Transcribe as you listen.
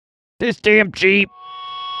This damn Jeep.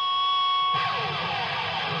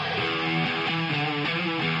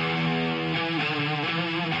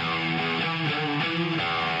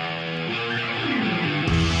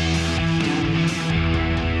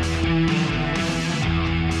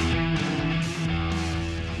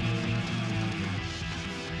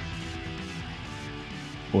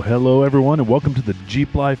 Well, hello, everyone, and welcome to the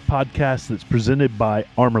Jeep Life podcast that's presented by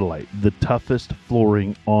Armorlite, the toughest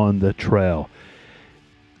flooring on the trail.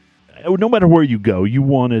 No matter where you go, you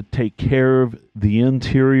want to take care of the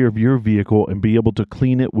interior of your vehicle and be able to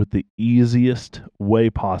clean it with the easiest way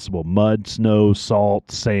possible. Mud, snow, salt,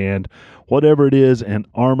 sand, whatever it is,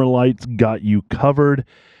 and Armorlite's got you covered.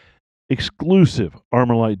 Exclusive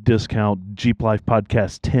Armorlite discount, Jeep Life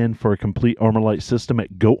Podcast 10 for a complete Armorlite system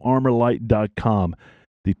at goarmorlite.com.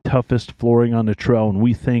 The toughest flooring on the trail, and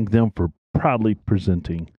we thank them for proudly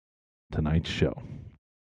presenting tonight's show.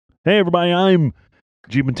 Hey, everybody, I'm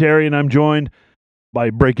Jeep and Terry, and I'm joined by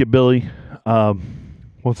Break It Billy.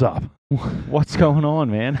 What's up? What's going on,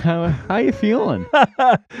 man? How you feeling?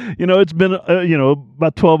 It's been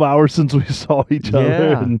about 12 hours since we saw each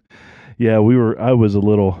other, and I was a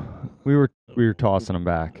little. We were tossing them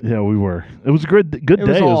back. Yeah, we were. It was a good day.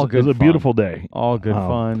 It was a beautiful day. All good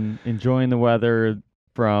fun. Enjoying the weather.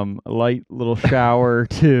 From a light little shower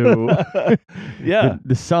to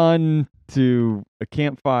the sun to a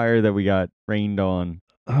campfire that we got rained on.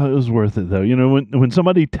 It was worth it, though. You know, when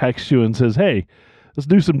somebody texts you and says, "Hey, let's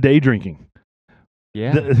do some day drinking,"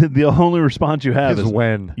 the only response you have is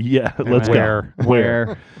when. Yeah, let's go.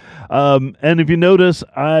 Where? And if you notice,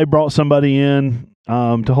 I brought somebody in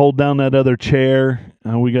to hold down that other chair.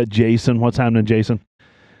 We got Jason. What's happening, Jason?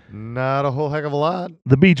 Not a whole heck of a lot.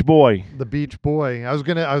 The Beach Boy. The Beach Boy. I was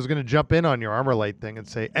gonna jump in on your Armorlite thing and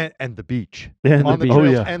say and the beach. And on the beach.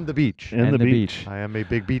 trails and the beach. And the beach. I am a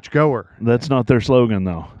big beach goer. That's not their slogan,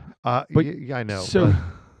 though. But I know.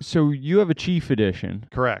 So you have a Chief Edition.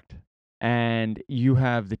 Correct. And you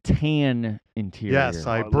have the tan interior. Yes,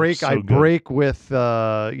 I break break with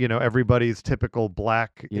everybody's typical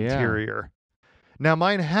black interior. Now,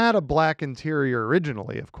 mine had a black interior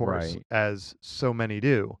originally, of course, as so many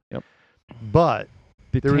do. Yep. But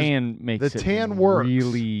the tan makes the tan works.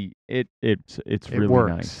 Really, it's really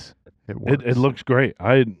works. nice. It works. It looks great.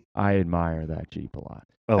 I admire that Jeep a lot.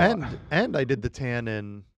 And I did the tan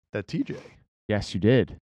in that TJ. Yes, you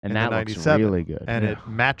did. And that looks really good. And it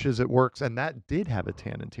matches, it works. And that did have a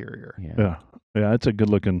tan interior. Yeah, it's a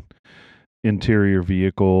good looking interior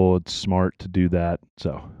vehicle. It's smart to do that.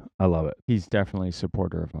 So I love it. He's definitely a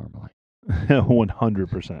supporter of Armorlite.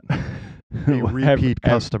 100%. A repeat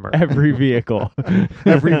customer. Every vehicle.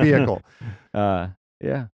 Every vehicle. So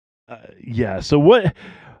what?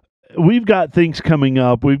 We've got things coming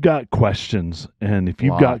up. We've got questions, and if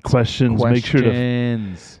you've got questions, make sure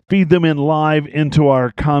to feed them in live into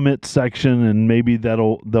our comment section, and maybe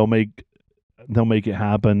they'll make it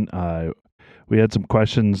happen. We had some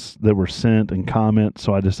questions that were sent and comments,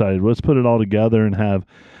 so I decided let's put it all together and have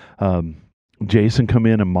Jason come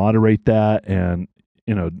in and moderate that, and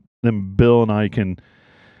then Bill and I can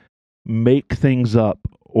make things up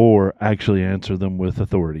or actually answer them with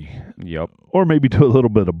authority. Yep. Or maybe do a little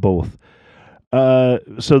bit of both.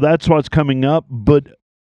 So that's what's coming up. But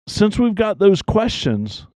since we've got those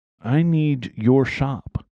questions, I need your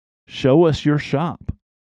shop. Show us your shop.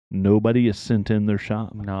 Nobody has sent in their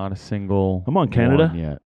shop. Not a single. Come on, Canada. One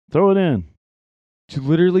yet. Throw it in. To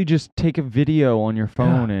literally just take a video on your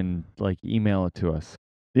phone and email it to us.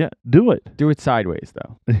 Yeah, do it. Do it sideways,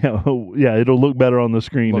 though. Yeah, it'll look better on the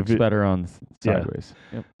screen. Looks better on sideways.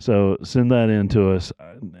 Yeah. Yep. So send that in to us.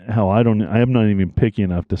 Hell, I am not even picky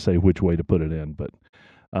enough to say which way to put it in, but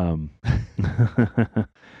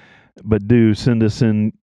but do send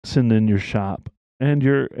in your shop and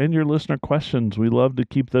your listener questions. We love to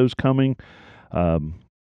keep those coming.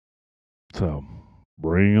 So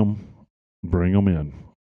bring them in.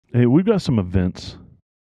 Hey, we've got some events.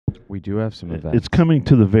 We do have some events. It's coming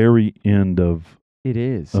to the very end of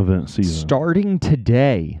event season. Starting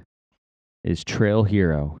today is Trail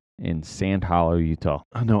Hero in Sand Hollow, Utah.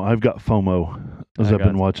 I know. I've got FOMO as I've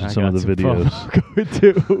been watching some of the videos.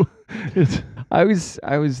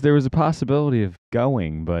 There was a possibility of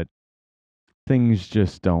going, but things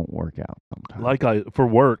just don't work out sometimes. For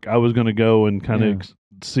work, I was going to go and kind of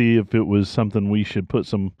see if it was something we should put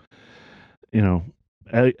some,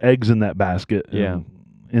 eggs in that basket. Yeah.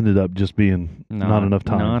 Ended up just being not enough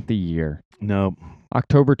time. Not the year. No.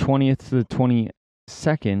 October 20th to the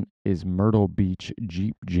 22nd is Myrtle Beach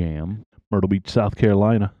Jeep Jam. Myrtle Beach, South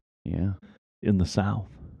Carolina. Yeah. In the South.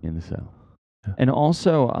 Yeah. And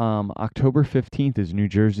also, October 15th is New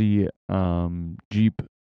Jersey Jeep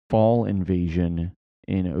fall invasion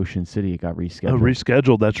in Ocean City. It got rescheduled. Oh,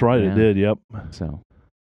 rescheduled. That's right. Yeah. It did. Yep. So,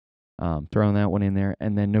 throwing that one in there.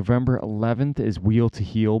 And then November 11th is Wheel to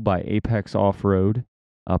Heel by Apex Off-Road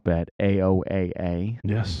up at AOAA.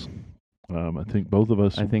 Yes. I think both of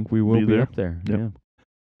us. I think we will be there. up there. Yep. Yeah.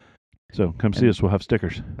 So come see us. We'll have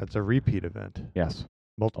stickers. That's a repeat event. Yes.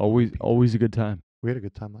 Multiple Always repeats. always a good time. We had a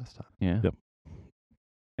good time last time. Yeah. Yep.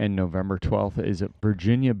 And November 12th is at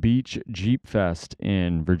Virginia Beach Jeep Fest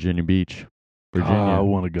in Virginia Beach, Virginia. I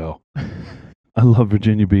want to go. I love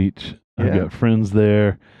Virginia Beach. I've Yeah. got friends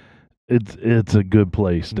there. It's a good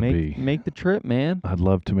place to be. Make the trip, man. I'd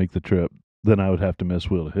love to make the trip. Then I would have to miss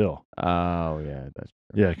Wheel to Hill. Oh, yeah. That's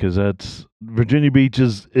true. Yeah, because that's Virginia Beach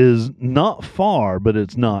is not far, but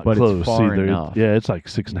it's not But it's close far either. enough. Yeah, it's like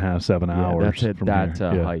 6.5, 7 hours. That's it. from That's here.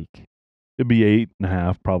 a Yeah. hike. It'd be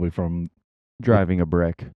 8.5 probably from Driving a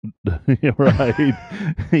brick. yeah, right.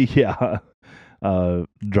 Yeah.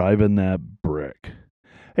 Driving that brick.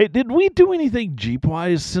 Hey, did we do anything Jeep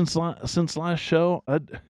wise since last show?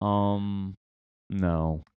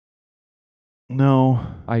 No. No.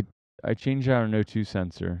 I changed out an O2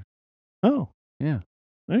 sensor. Oh. Yeah.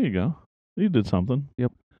 There you go. You did something. We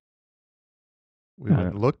Yeah. went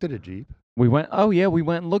and looked at a Jeep. We went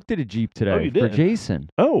and looked at a Jeep today you for did? Jason.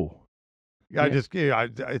 Oh.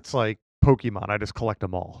 It's like Pokemon. I just collect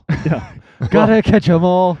them all. Yeah. Gotta catch 'em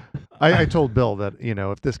all. I told Bill that,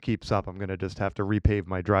 if this keeps up, I'm going to just have to repave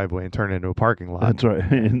my driveway and turn it into a parking lot. That's right.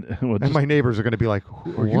 And My neighbors are going to be like,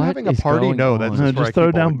 are you What having a is party? going No, on? that's No, just where I just throw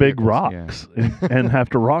keep all down the big vehicles. rocks and have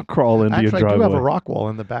to rock crawl into your Actually, driveway. I do have a rock wall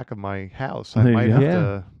in the back of my house. I There you might go. have Yeah.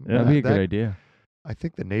 to. That'd be a good that- idea. I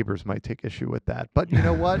think the neighbors might take issue with that. But you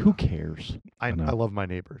know what? Who cares? I know. love my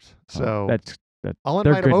neighbors. Oh, So I'll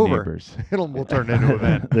they're invite good them over. neighbors. We'll turn it into an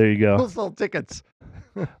event. There you go. We'll sell tickets.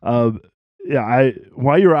 Yeah,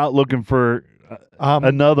 while you're out looking for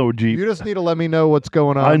another Jeep, You just need to let me know what's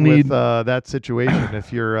going on I need- with that situation.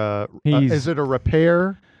 If you're, He's- is it a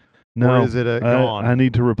repair no, or is it a gone? I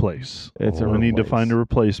need to replace. It's a I need to replace. find a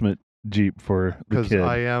replacement Jeep for the Because kid.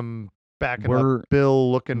 I am backing We're- up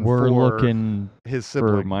Bill looking We're for looking his for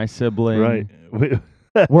sibling. my sibling. Right.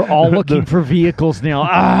 We're all looking the, for vehicles now.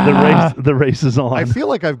 the race is on. I feel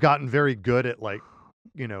like I've gotten very good at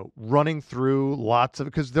running through lots of,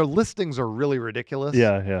 because their listings are really ridiculous.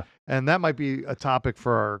 yeah. And that might be a topic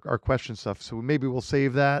for our question stuff. So maybe we'll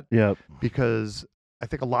save that Yeah. because I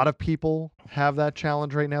think a lot of people have that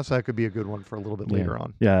challenge right now. So that could be a good one for a little bit Yeah. later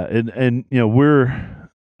on. Yeah, and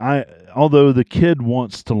although the kid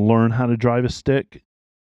wants to learn how to drive a stick,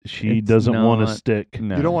 she It's doesn't want a not- stick.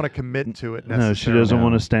 No. You don't want to commit to it necessarily. No, she doesn't No.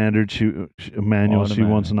 want a standard a manual. She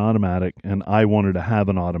wants Automatic. an automatic, and I want her to have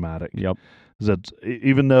an automatic. Yep. That's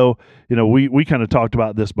even though we kind of talked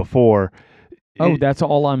about this before. Oh, that's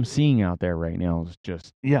all I'm seeing out there right now is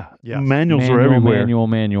just Yeah, Yes. manuals are everywhere.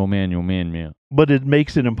 Manual. But it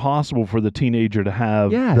makes it impossible for the teenager to have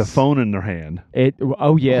the Yes. phone in their hand.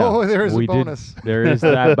 Oh yeah. Oh, there is a We did- bonus. there is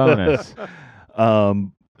that bonus.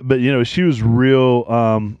 But she was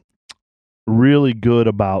really good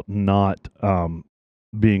about not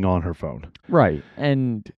being on her phone. Right.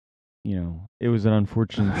 And it was an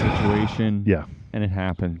unfortunate situation. Yeah. And it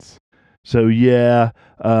happens. So the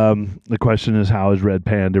question is, how is Red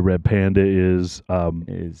Panda? Red Panda is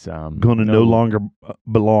going to no longer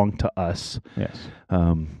belong to us. Yes. It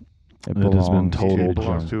has been belongs totaled. It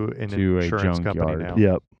belongs to an to a insurance company junkyard.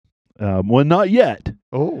 now. Yep. Well, not yet.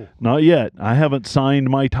 Oh, Not yet. I haven't signed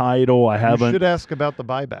my title. I you haven't. should ask about the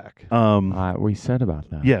buyback. We said about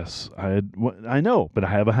that. Yes, I know, but I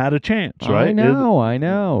haven't had a chance. Right? I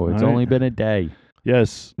know. It's Right. only been a day.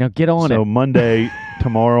 Yes. Now get on So it. Monday,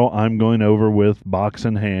 tomorrow, I'm going over with box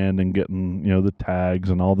in hand and getting the tags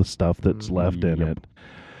and all the stuff that's left in Yep. it.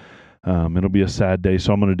 It'll be a sad day,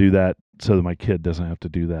 so I'm going to do that so that my kid doesn't have to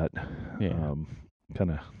do that. Yeah.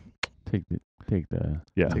 Kind of. Take the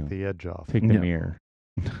Yeah. Take the edge off. take the Yeah. mirror.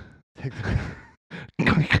 Take the-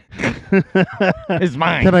 It's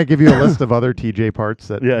mine. Can I give you a list of other TJ parts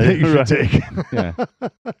that, Yeah, that you should right. take? Yeah.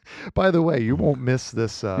 By the way, you won't miss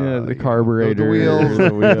this. The carburetor, the wheels,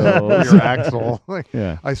 the wheels. your axle.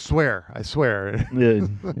 Yeah. I swear, Yeah.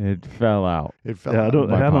 It fell out. it fell Yeah, out.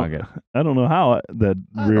 my pocket. I don't know how that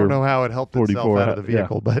I rear. don't know how it helped itself 44, out of the yeah.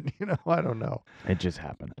 vehicle, but I don't know. It just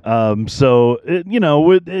happened. So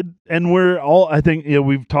and we're all. I think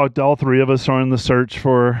we've talked. All three of us are in the search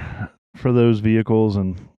for those vehicles,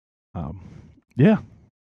 and yeah,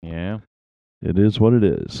 Yeah. it is what it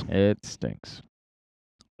is. It stinks.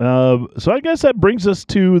 So I guess that brings us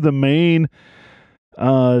to the main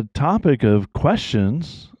topic of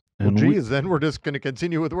questions. Well, And geez, then we're just going to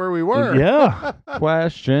continue with where we were. yeah.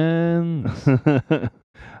 Questions.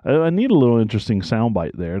 I need a little interesting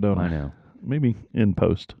soundbite there, don't I? I know. Maybe in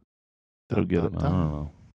post. They'll get it. I don't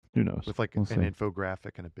know. Who knows? With like We'll an see.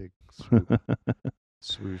 infographic and a big swoop,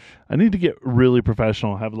 swoosh. I need to get really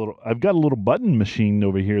professional. I've got a little button machine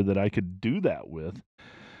over here that I could do that with,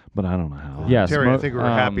 but I don't know how. Yes, Terry, I think we're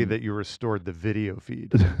happy that you restored the video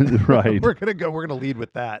feed. Right. We're gonna lead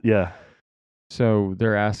with that. Yeah. So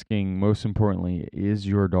they're asking, most importantly, is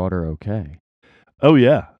your daughter okay? Oh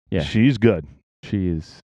yeah. Yeah. She's good. She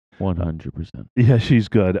is 100%. Yeah, she's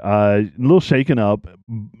good. A little shaken up,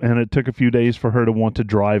 and it took a few days for her to want to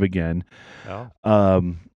drive again.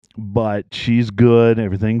 Oh. But she's good.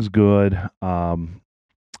 Everything's good.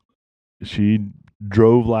 She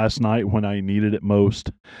drove last night when I needed it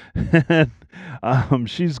most.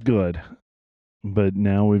 She's good. But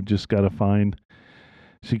now we've just got to find.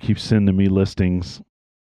 She keeps sending me listings,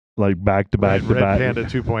 like back to back to back. Red Panda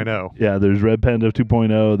 2.0. Yeah, there's Red Panda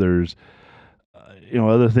 2.0. There's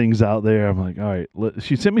other things out there. I'm like, all right.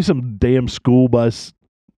 She sent me some damn school bus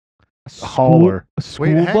hauler. A school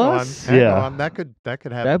Wait, hang bus? on. Hang Yeah. on. That could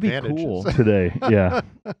have That'd be advantages. cool. Today. Yeah.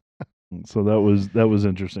 So that was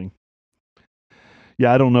interesting.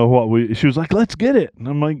 Yeah, I don't know what she was like, let's get it. And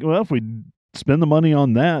I'm like, well, if we spend the money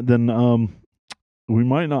on that, then we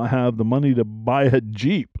might not have the money to buy a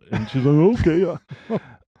Jeep. And she's like, okay.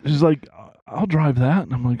 She's like, I'll drive that.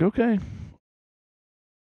 And I'm like, okay.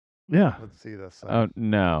 Yeah. Let's see this. Oh,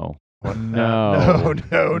 no. No.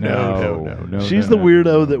 No. She's the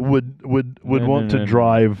weirdo that would want to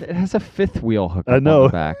drive. It has a fifth wheel hook I know. on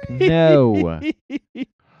the back. No.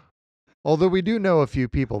 Although we do know a few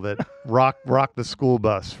people that rock the school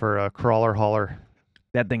bus for a crawler hauler.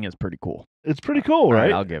 That thing is pretty cool. It's pretty cool, All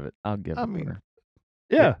right? I'll give it. I'll give I it. mean, to her.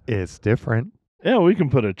 Yeah. It's different. Yeah, we can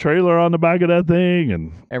put a trailer on the back of that thing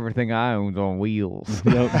and Everything I own's on wheels.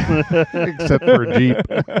 Except for a Jeep.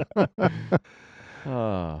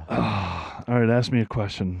 Oh. All right, ask me a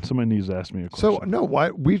question. Somebody needs to ask me a question. So no, why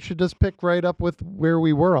we should just pick right up with where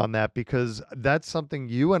we were on that, because that's something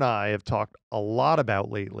you and I have talked a lot about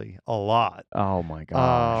lately. A lot. Oh my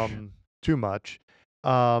gosh. Too much.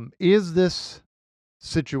 Is this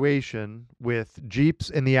situation with Jeeps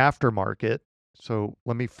in the aftermarket? So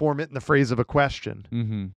let me form it in the phrase of a question.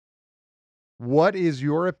 Mm-hmm. What is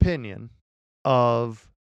your opinion of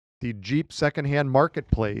the Jeep secondhand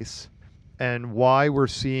marketplace and why we're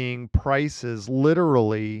seeing prices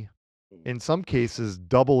literally, in some cases,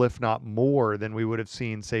 double, if not more, than we would have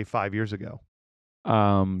seen, say, 5 years ago?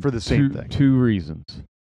 For the same thing. Two reasons.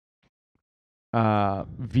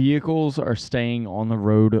 Vehicles are staying on the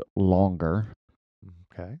road longer.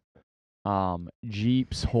 Okay.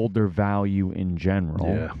 Jeeps hold their value in general.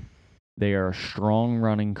 Yeah. They are a strong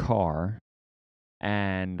running car.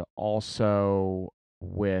 And also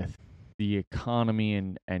with the economy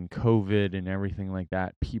and COVID and everything like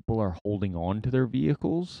that, people are holding on to their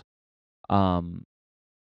vehicles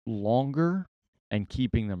longer and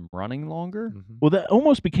keeping them running longer. Mm-hmm. Well, that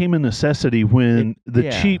almost became a necessity when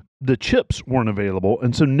the chips weren't available,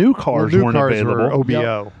 and so new cars weren't available. Were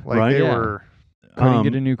OBO. Yep. Like Right. they Yeah. were Couldn't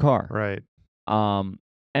get a new car. right.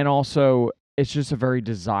 And also it's just a very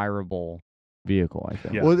desirable vehicle, I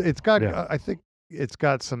think. Yeah. Well, it's got Yeah. I think it's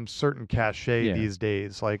got some certain cachet Yeah. these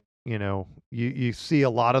days. Like, you see a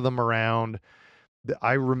lot of them around.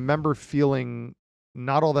 I remember feeling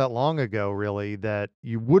not all that long ago, really, that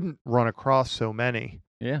you wouldn't run across so many.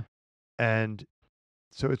 Yeah. And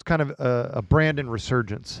so it's kind of a brand in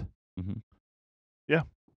resurgence. Mm-hmm. Yeah,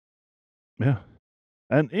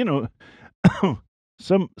 and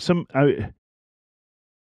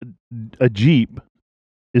a Jeep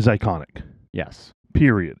is iconic. Yes.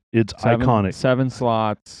 Period. It's iconic. 7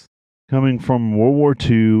 slots. Coming from World War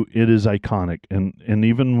II, it is iconic, and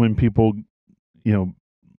even when people,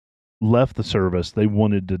 left the service, they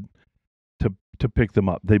wanted to pick them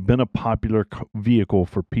up. They've been a popular vehicle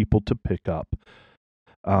for people to pick up,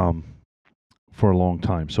 for a long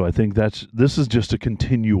time. So I think this is just a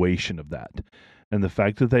continuation of that, and the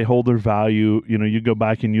fact that they hold their value. You go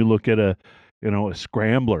back and you look at a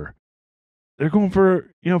Scrambler, they're going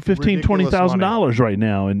for $15,000-$20,000 right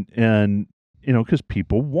now, and because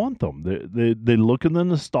people want them. They look at the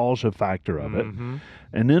nostalgia factor of it. Mm-hmm.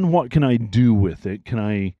 And then what can I do with it? Can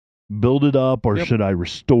I build it up, or should I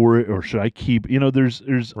restore it, or should I keep? There's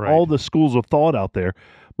Right. all the schools of thought out there,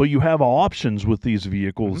 but you have options with these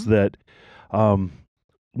vehicles that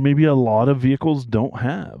maybe a lot of vehicles don't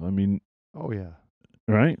have. I mean, Oh, yeah.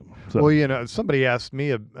 right? So, Well, somebody asked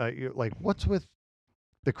me, like, what's with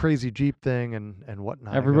the crazy Jeep thing and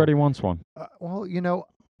whatnot? I go, Everybody wants one. well,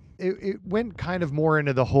 it went kind of more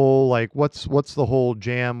into the whole, like, what's the whole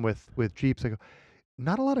jam with Jeeps? I go,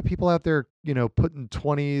 not a lot of people out there, putting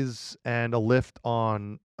 20s and a lift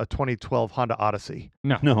on a 2012 Honda Odyssey.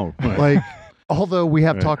 No, right. Like, although we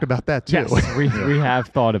have Right. talked about that too. Yes, we have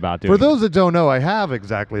thought about doing For those that don't know, I have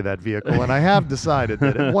exactly that vehicle, and I have decided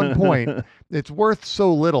that at one point it's worth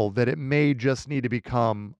so little that it may just need to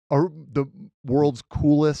become the world's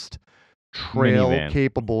coolest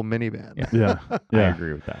trail-capable minivan. Yeah. yeah, I yeah.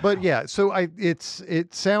 agree with that. But yeah, so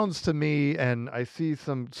it sounds to me, and I see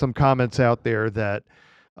some comments out there that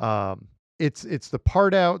it's the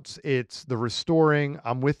part outs, it's the restoring.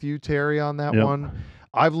 I'm with you, Terry, on that Yep. one.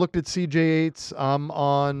 I've looked at CJ8s. I'm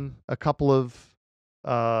on a couple of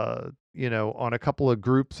on a couple of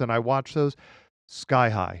groups, and I watch those. Sky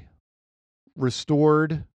high,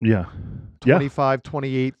 restored, Yeah. 25,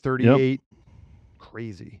 28, 38.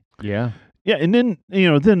 Crazy. Yeah. Yeah, and then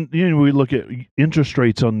we look at interest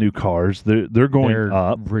rates on new cars. They're going They're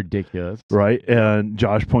up, ridiculous. right? And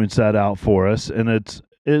Josh points that out for us, and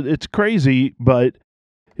it's crazy. But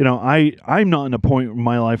I'm not in a point in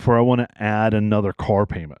my life where I want to add another car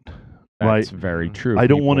payment. That's Right. very true. I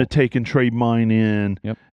don't want to people. take and trade mine in.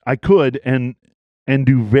 Yep. I could and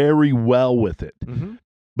do very well with it, Mm-hmm.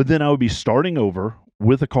 but then I would be starting over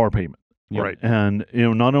with a car payment. Yep. Right. And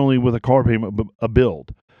not only with a car payment but a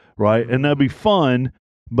build, right? And that'd be fun,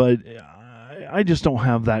 but I just don't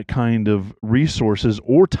have that kind of resources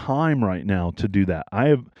or time right now to do that. I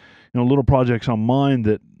have little projects on mine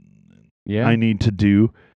that Yeah. I need to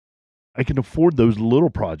do. I can afford those little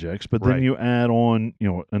projects, but then Right. you add on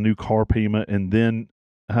a new car payment and then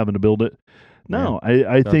having to build it. No, I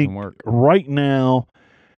Doesn't think work. right now,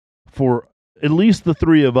 for at least the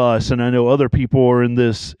three of us, and I know other people are in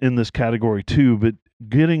this category too, but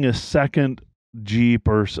getting a second Jeep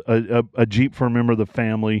or a Jeep for a member of the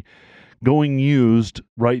family going used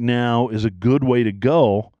right now is a good way to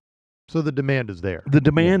go. So the demand is there. The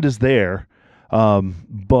demand is there,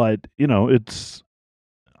 but it's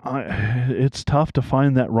tough to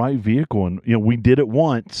find that right vehicle, and we did it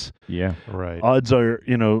once. Yeah. Right. Odds are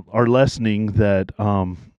lessening that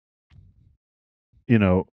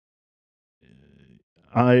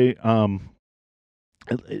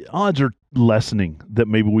odds are lessening that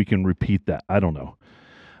maybe we can repeat that. I don't know,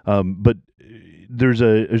 but there's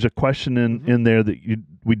a question in there that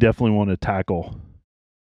we definitely want to tackle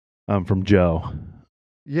from Joe.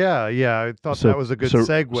 Yeah. I thought that was a good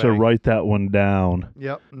segue. So write that one down.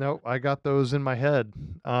 Yep. No, I got those in my head.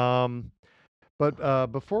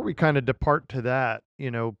 But before we kind of depart to that,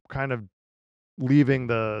 kind of leaving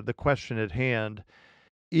the question at hand,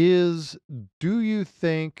 do you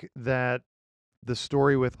think that the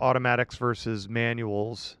story with automatics versus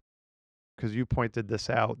manuals, because you pointed this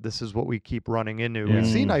out, this is what we keep running into. Yeah. We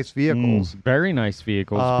see nice vehicles. Very nice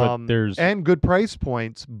vehicles, but there's and good price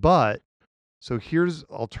points, but so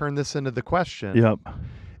I'll turn this into the question. Yep.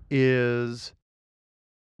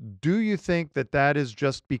 Do you think that is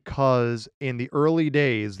just because in the early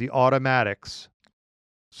days, the automatics,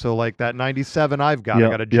 so like that 97 I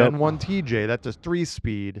got a Gen 1 TJ, that's a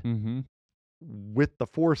 3-speed Mhm. with the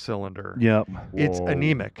 4-cylinder. Yep. It's Whoa.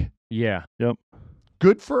 anemic. Yeah.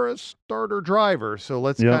 Good for a starter driver. So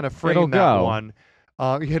let's Yep. kind of frame It'll that go. one.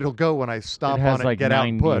 It'll go when I stop It has on it, like get out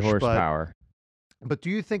and 90 push. horsepower. But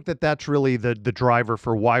do you think that's really the driver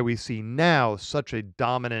for why we see now such a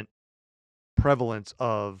dominant prevalence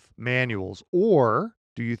of manuals? Or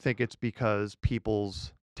do you think it's because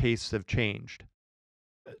people's tastes have changed?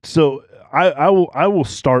 So I will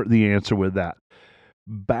start the answer with that.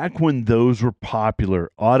 Back when those were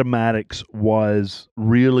popular, automatics was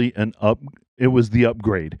really it was the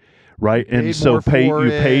upgrade, right? You paid And so more for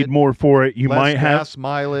you paid it, more for it. You Less might have gas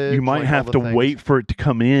mileage. you might like have all to the things. wait for it to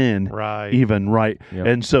come in Right. even, right? Yep.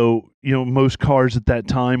 And so, most cars at that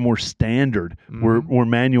time were standard, Mhm. were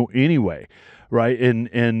manual anyway, right?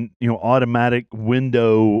 And automatic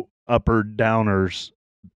window upper downers,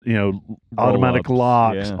 automatic Roll-ups,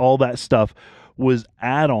 locks, yeah. all that stuff was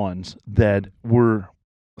add-ons that were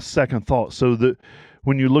second thought. So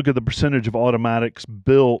when you look at the percentage of automatics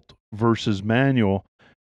built versus manual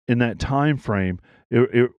in that time frame,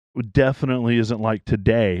 it definitely isn't like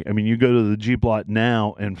today. I mean, you go to the Jeep lot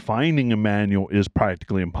now and finding a manual is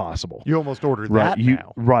practically impossible. You almost order Right. that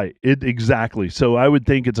now. Right. Exactly. So I would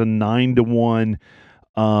think it's a 9-to-1,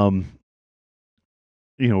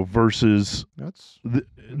 versus That's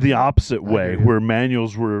the opposite I way, hear you. where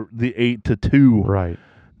manuals were the 8-to-2. right.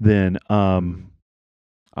 Then,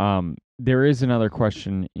 There is another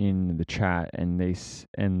question in the chat,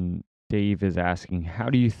 and Dave is asking, how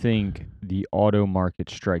do you think the auto market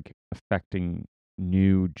strike affecting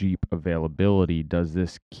new Jeep availability?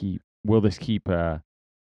 Will this keep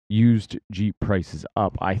used Jeep prices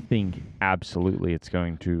up, I think absolutely it's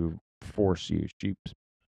going to force used Jeeps.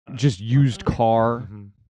 Just used car Mhm.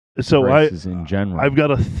 So prices in general. I've got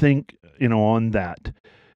to think, on that.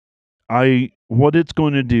 What it's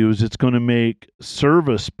going to do is it's going to make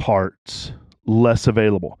service parts less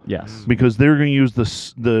available yes. because they're going to use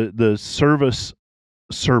the service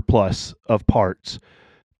surplus of parts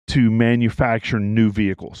to manufacture new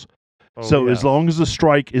vehicles. Oh, So as yes. long as the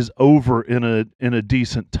strike is over in a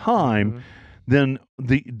decent time, Mhm. then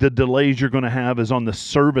the delays you're going to have is on the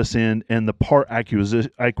service end and the part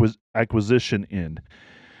acquisition end.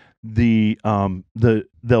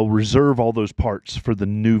 They'll reserve all those parts for the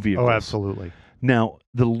new vehicles. Oh, absolutely. Now,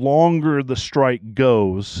 the longer the strike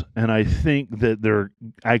goes, and I think that they're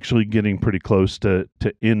actually getting pretty close to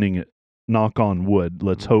ending it. Knock on wood.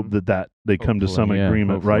 Let's hope that they come to some Hopefully, yeah,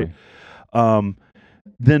 agreement, right? hopefully.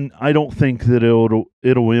 Then I don't think that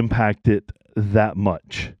it'll impact it that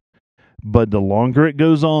much. But the longer it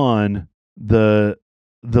goes on, the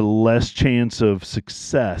less chance of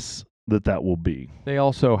success that will be. They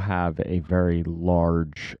also have a very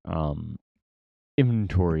large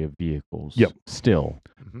inventory of vehicles. Yep. Still,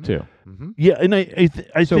 Mhm. too. Mhm. Yeah, and I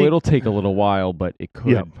So think it'll take a little while, but it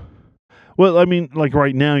could. Yeah. Well, I mean, like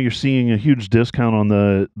right now, you're seeing a huge discount on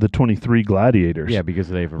the 23 Gladiators. Yeah, because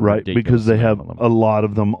they have a Right, because ridiculous they amount have of them. a lot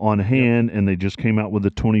of them on hand, and they just came out with the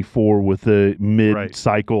 24 with the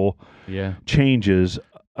mid-cycle Yeah. changes.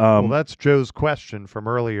 Well, that's Joe's question from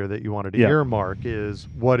earlier that you wanted to Yeah. earmark is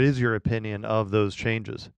what is your opinion of those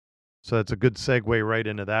changes? So that's a good segue right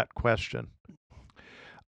into that question.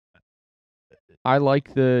 I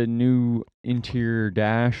like the new interior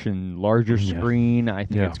dash and larger Yeah. screen. I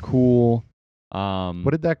think Yeah. it's cool. What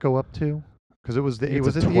did that go up to? Because it was the It's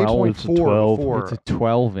was a it the 12. 8.4 It's a 12. before? It's a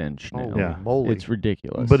 12-inch now. Holy Yeah. moly! It's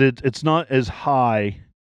ridiculous. But it's not as high,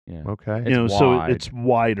 yeah. okay. It's so wide. it's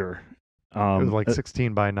wider. It was like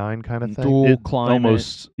 16 by 9 kind of thing. dual it climate,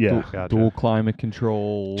 almost, yeah. Gotcha. dual climate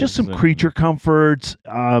controls. Just some and creature comforts.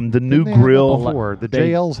 The Didn't new they have that grill. before? The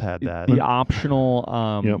They- JLs had that. The optional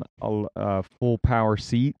Yep. full power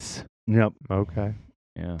seats. Yep. Okay.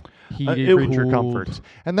 Yeah. it- Heated, Creature cooled. comforts.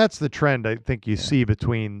 And that's the trend I think you see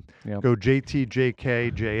between Yep. go JT, JK,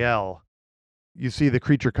 JL. You see the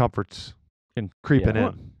creature comforts And- creeping yeah.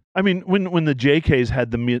 in. I mean, when the JKs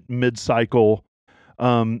had the mid-cycle,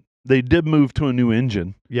 they did move to a new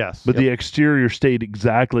engine, Yes. but the exterior stayed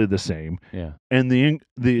exactly the same, Yeah. and the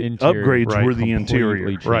Interior, upgrades right, were the interior,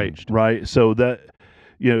 Completely Right. changed. right? So that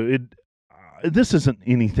this isn't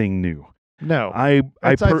anything new. No. I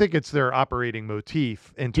think it's their operating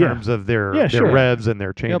motif in Yeah. terms of their Yeah, sure. revs and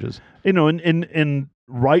their changes. and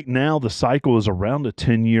right now the cycle is around a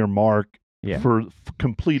 10-year mark Yeah. for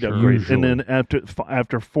complete Sure. upgrade, and then Usually.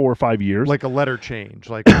 after 4 or 5 years, Like a letter change,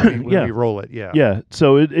 like when Yeah. we roll it. Yeah. yeah.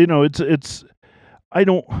 So it's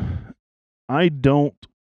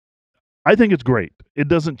I think it's great. It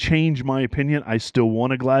doesn't change my opinion. I still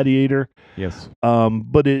want a Gladiator, Yes.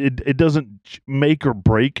 but it doesn't make or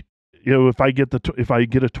break. If I get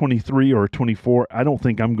a 23 or a 24, I don't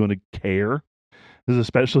think I'm going to care, because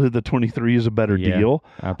especially the 23 is a better Yeah. deal.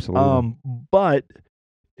 Absolutely. But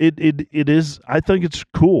it is. I think it's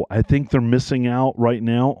cool. I think they're missing out right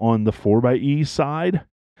now on the 4xe side.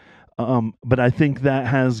 But I think that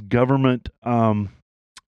has government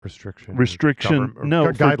Restriction. restriction. Government- No,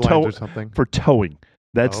 for guidelines or something. for towing.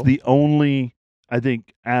 That's Oh. the only, I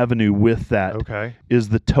think, avenue with that Okay. is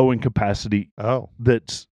the towing capacity Oh.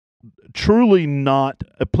 that's truly not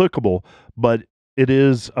applicable, but it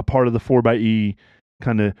is a part of the 4xe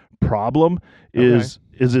kind of problem. Is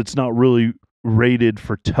it's not really rated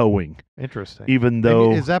for towing, Interesting. even And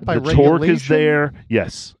though is that by the torque is regulation? there.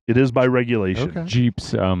 Yes, it is by regulation. Okay.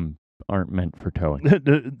 Jeeps aren't meant for towing.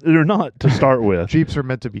 They're not to start with. Jeeps are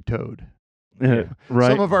meant to be towed.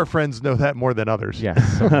 Right. Some of our friends know that more than others. Yes.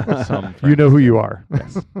 Some You know friends who do. you are.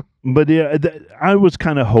 Yes. But yeah, I was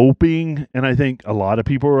kind of hoping, and I think a lot of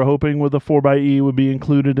people were hoping with the 4xe would be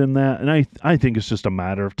included in that. And I think it's just a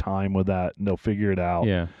matter of time with that, and they'll figure it out.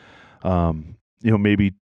 Yeah.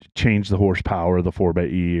 Maybe change the horsepower of the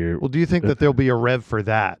 4xe. Or, Well, do you think that there'll be a rev for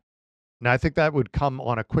that? Now, I think that would come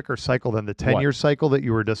on a quicker cycle than the 10-year cycle that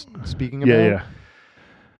you were just speaking about. yeah.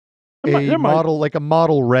 A model, like a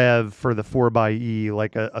model rev for the 4xe,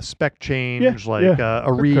 like a spec change, like a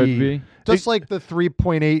It re. could be. Just like the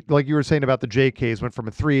 3.8, like you were saying about the JKs, went from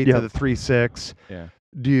a 3.8 Yeah. to the 3.6. Yeah.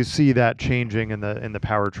 Do you see that changing in the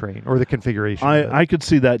powertrain or the configuration? of it? I could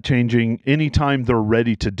see that changing anytime they're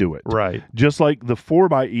ready to do it. right. Just like the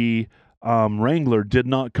 4xe Wrangler did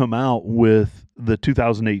not come out with the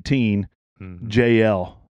 2018 Mhm.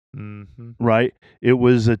 JL Mm-hmm. right? It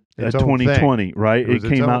was a Its own 2020, right? It was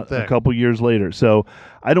its came own out thing. a couple years later. So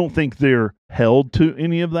I don't think they're held to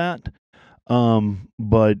any of that.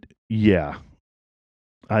 But yeah,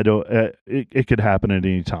 I don't. It could happen at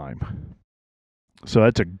any time. So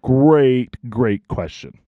that's a great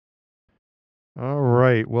question. All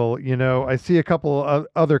right. Well, I see a couple of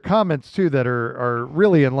other comments too that are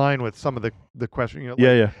really in line with some of the question. Like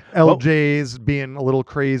Yeah. LJ's being a little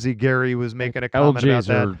crazy. Gary was making a comment LJs about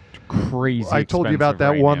that. are crazy. I told you about expensive that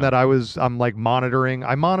right one now. that I'm like monitoring.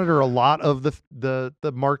 I monitor a lot of the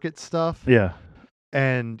market stuff. Yeah.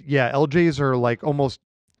 And yeah, LJs are like almost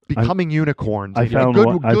becoming unicorns. I And found good,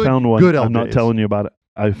 one. Good, I found one. Good I'm not LJs. telling you about it.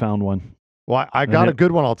 I found one. Well, I got a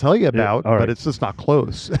good one I'll tell you about, all right. but it's just not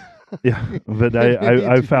close. Yeah, but You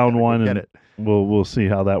I found gotta one, go and get it. we'll see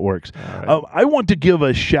how that works. All right. I want to give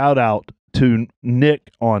a shout out to Nick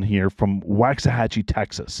on here from Waxahachie,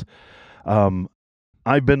 Texas.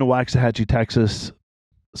 I've been to Waxahachie, Texas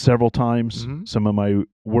several times. Mhm. Some of my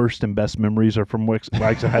worst and best memories are from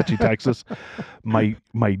Waxahachie, Texas. My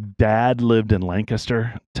dad lived in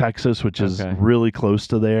Lancaster, Texas, which is Okay. really close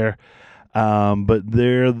to there. But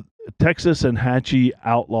they're Texas and Hatchie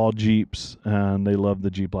outlaw Jeeps, and they love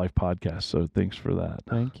the Jeep Life podcast. So thanks for that.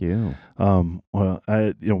 Thank you. Well,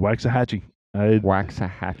 Waxahachie.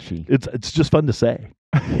 Waxahachie. It's just fun to say.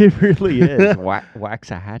 It really is.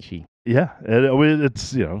 Waxahachie. Yeah,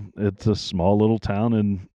 it's it's a small little town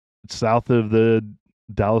in south of the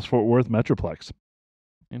Dallas-Fort Worth Metroplex.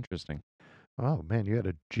 Interesting. Oh man, you had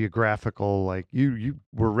a geographical like you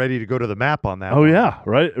were ready to go to the map on that. Oh one. yeah,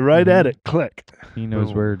 right at it. Click. He knows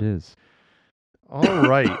Boom. where it is. All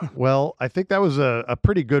right. Well, I think that was a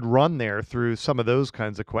pretty good run there through some of those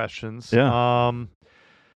kinds of questions. Yeah.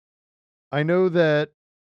 I know that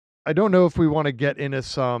I don't know if we want to get into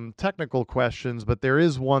some technical questions, but there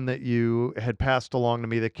is one that you had passed along to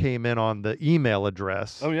me that came in on the email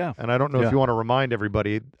address. Oh yeah. And I don't know Yeah. if you want to remind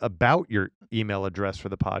everybody about your email address for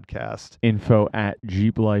the podcast.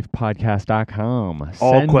 info@jeeplifepodcast.com.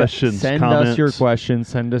 All questions, Send us your comments. questions.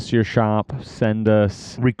 Send us your shop. Send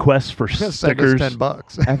us Requests for Send us stickers.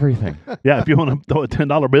 $10. everything. Yeah, if you want to throw a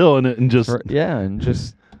 $10 bill in it and just And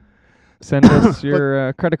just send us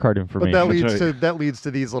your credit card But information. that leads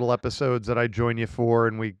to these little episodes that I join you for,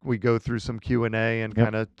 and we go through some Q&A and Yep.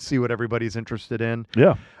 kind of see what everybody's interested in.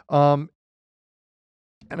 yeah. And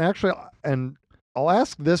actually, I'll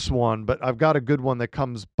ask this one, but I've got a good one that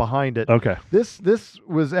comes behind it. Okay. This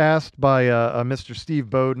was asked by a Mr. Steve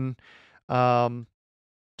Bowden.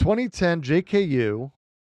 2010 JKU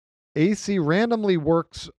AC randomly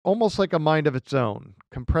works almost like a mind of its own.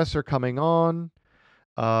 Compressor coming on.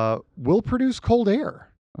 Will produce cold air.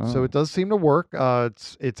 So Oh. it does seem to work.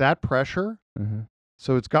 It's at pressure, Mhm.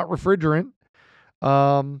 so it's got refrigerant.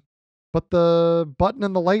 But the button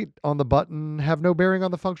and the light on the button have no bearing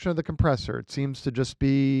on the function of the compressor. It seems to just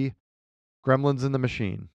be gremlins in the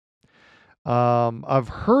machine. I've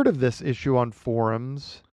heard of this issue on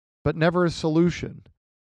forums, but never a solution.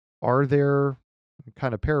 Are there, I'm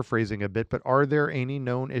kind of paraphrasing a bit, but are there any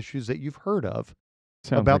known issues that you've heard of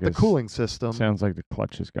Sounds about like the cooling system? Sounds like the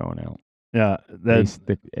clutch is going out. Yeah. That's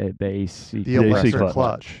the AC. The AC electric clutch.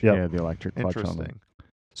 clutch. Yep. Yeah, the electric clutch on them. Interesting.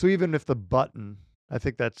 So even if the button, I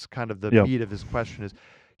think that's kind of the Yep. beat of his question is,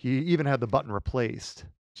 he even had the button replaced.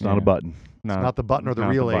 it's not a Yeah. button. It's not the button or the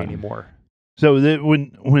not the relay button. anymore. So that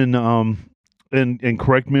when and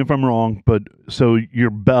correct me if I'm wrong, but so your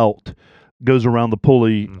belt goes around the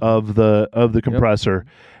pulley Mhm. of the compressor,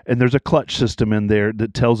 and there's a clutch system in there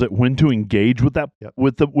that tells it when to engage with that Yep.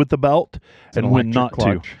 with the belt It's an and when electric not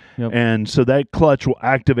clutch. Yep. to. And so that clutch will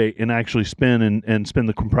activate and actually spin and spin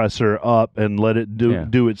the compressor up and let it Yeah.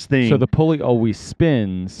 do its thing. So the pulley always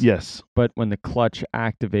spins. yes. But when the clutch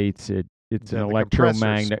activates, it's Then an the compressor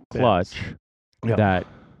electromagnet spins. clutch Yeah.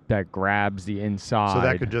 that grabs the inside. So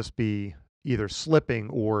that could just be either slipping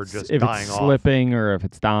or just if dying it's off. slipping or if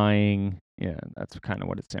it's dying. Yeah, that's kind of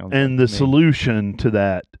what it sounds like. And the to me. solution to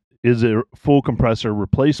that is a full compressor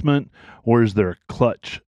replacement, or is there a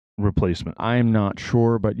clutch replacement? I'm not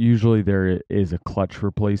sure, but usually there is a clutch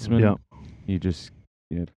replacement. Yeah. You just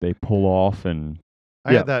they pull off and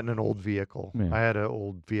I Yeah. had that in an old vehicle. Yeah. I had an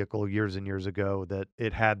old vehicle years and years ago that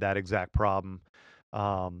it had that exact problem.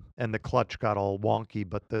 And the clutch got all wonky,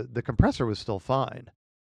 but the compressor was still fine.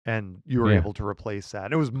 And you were Yeah. able to replace that.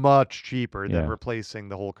 And it was much cheaper than Yeah. replacing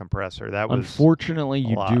the whole compressor. That was unfortunately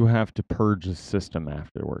you lot. do have to purge the system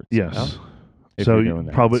afterwards. Yes. If So you're you doing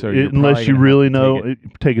that. probably So you're unless probably you gonna really have to know,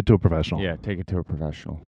 take it to a professional. Yeah, take it to a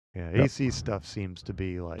professional. yeah, Yep. AC stuff seems to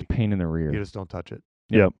be like Pain in the rear. you just don't touch it.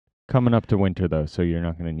 Yep. Coming up to winter though, so you're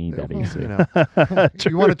not going to need that Well, AC. you know.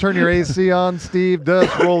 You want to turn your AC on, Steve?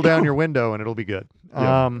 Just roll down your window and it'll be good.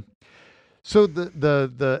 Yeah. So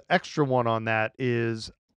the extra one on that is,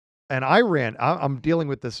 and I'm dealing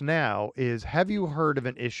with this now, is have you heard of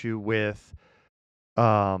an issue with,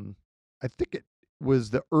 I think it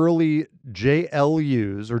was the early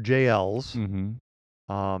JLUs or JLs,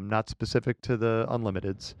 Mm-hmm. not specific to the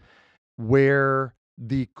Unlimiteds, where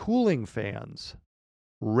the cooling fans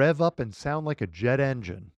rev up and sound like a jet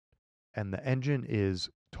engine, and the engine is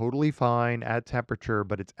totally fine at temperature,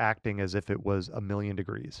 but it's acting as if it was 1,000,000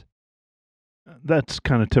 degrees. That's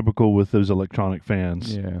kind of typical with those electronic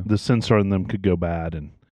fans. Yeah. The sensor in them could go bad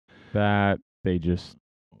and That they just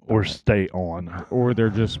or stay on. or they're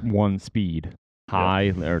just one speed, high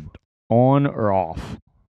or on or off.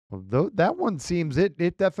 Though that one seems it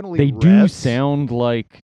definitely They do revs. sound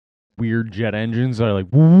like weird jet engines that are like.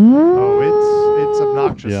 Oh, it's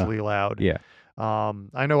obnoxiously loud. Yeah.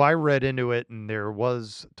 I know I read into it, and there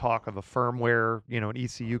was talk of a firmware, an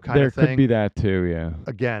ECU kind There of thing. could be that too. Yeah.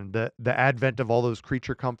 Again, the advent of all those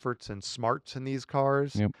creature comforts and smarts in these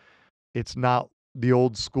cars. Yep. It's not the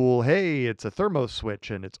old school. Hey, it's a thermo switch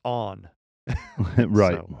and it's on.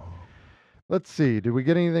 Right. So, let's see. Did we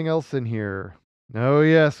get anything else in here? Oh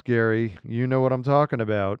yes, Gary. You know what I'm talking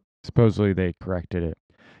about. Supposedly they corrected it.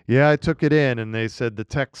 Yeah, I took it in, and they said the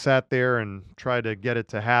tech sat there and tried to get it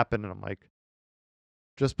to happen, and I'm like,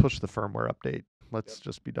 just push the firmware update. Let's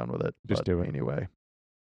just be done with it. Just But do it. anyway.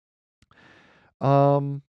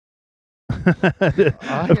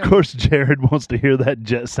 Of course, Jared wants to hear that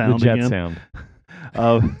jet sound the jet again.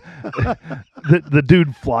 sound. The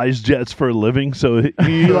dude flies jets for a living, so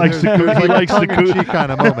he likes to. There's He like a likes to. tongue-in-cheek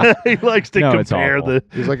kind of moment. He likes to No, it's compare awful. the.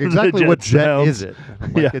 He's like, the exactly what jet sounds. is it?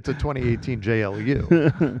 I'm like, Yeah. it's a 2018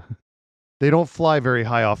 JLU. They don't fly very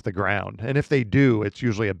high off the ground, and if they do, it's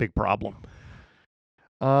usually a big problem.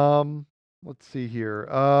 Let's see here.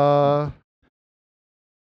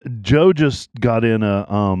 Joe just got in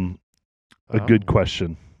a good Oh.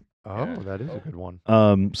 question. Oh, that is a good one.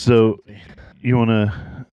 So you want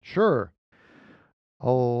to? Sure.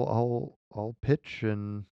 I'll pitch,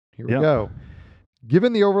 and here we Yeah. go.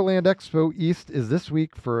 Given the Overland Expo East is this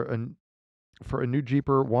week for a new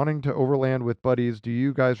Jeeper wanting to overland with buddies, do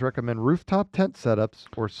you guys recommend rooftop tent setups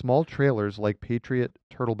or small trailers like Patriot,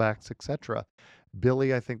 Turtlebacks, etc.?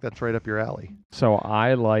 Billy, I think that's right up your alley. So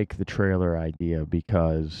I like the trailer idea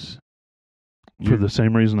because For the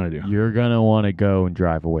same reason I do. you're gonna want to go and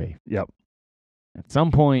drive away. Yep. At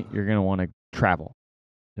some point, you're gonna want to travel.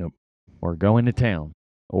 Yep. Or go into town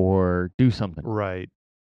or do something. Right.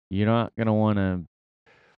 You're not gonna want to.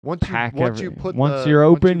 Once you Pack once you every- put once the- you're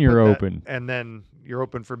once open, you you're put that- open. and then you're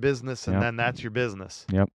open for business, and Yep. then that's your business.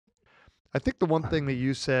 Yep. I think the one thing that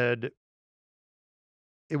you said,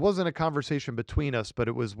 it wasn't a conversation between us, but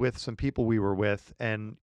it was with some people we were with,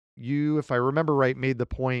 and you, if I remember right, made the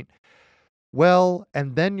point, well,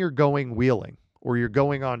 and then you're going wheeling or you're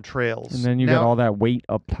going on trails. And then you Now- got all that weight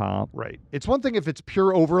up top. Right. It's one thing if it's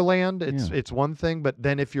pure overland, Yeah. it's one thing, but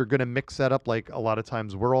then if you're going to mix that up, like a lot of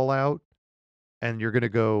times we're all out and you're going to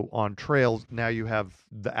go on trails, now you have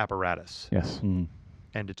the apparatus Yes. Mm.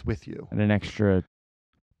 and it's with you. And an extra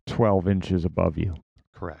 12 inches above you.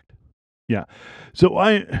 Correct. So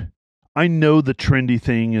I know the trendy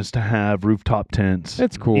thing is to have rooftop tents.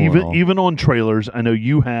 It's cool. and all. Even on trailers. I know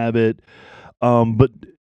you have it, but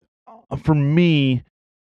for me,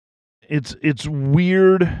 it's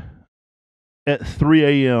weird at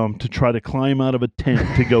 3 a.m. to try to climb out of a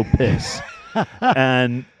tent to go piss,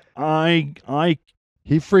 and I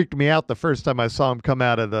He freaked me out the first time I saw him come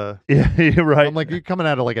out of the. yeah, you're right. I'm like, you're coming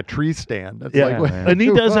out of like a tree stand. It's Yeah, like, man. And he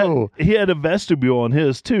does whoa. that. He had a vestibule on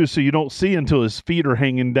his too, so you don't see until his feet are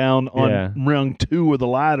hanging down on Yeah. rung 2 of the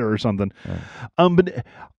ladder or something. Yeah. But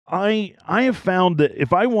I have found that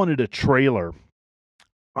if I wanted a trailer,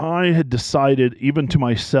 I had decided even to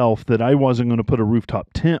myself that I wasn't going to put a rooftop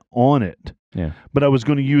tent on it. Yeah. But I was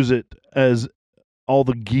going to use it as all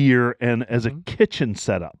the gear and as a Mhm. kitchen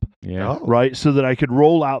setup, Yeah. Oh, right? So that I could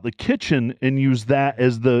roll out the kitchen and use that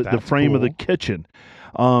as the That's frame of the cool. kitchen,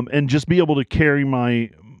 and just be able to carry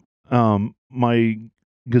my my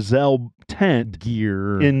Gazelle tent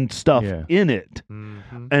Gear. in stuff Yeah. in it.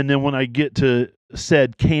 mhm. And then when I get to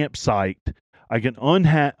said campsite, I can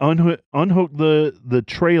unhook the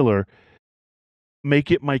trailer,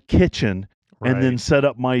 make it my kitchen, and then Right. set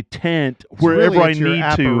up my tent So wherever really, I it's your need to.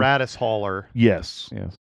 apparatus hauler. Yes.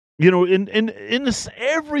 Yes. You know, in this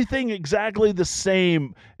everything exactly the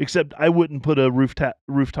same, except I wouldn't put a rooftop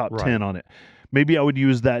Right. tent on it. Maybe I would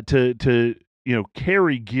use that to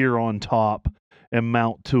carry gear on top and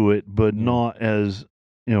mount to it, but Yeah. not as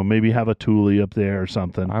maybe have a Thule up there or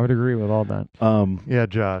something. I would agree with all that. Yeah,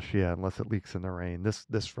 Josh. Yeah, unless it leaks in the rain.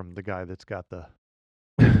 This from the guy that's got the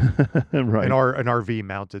right. an RV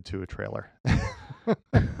mounted to a trailer.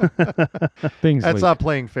 Things That's leak. not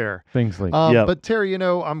playing fair. Things leak. Yep. But Terry,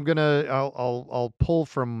 I'll pull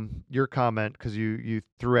from your comment because you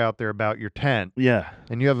threw out there about your tent, Yeah.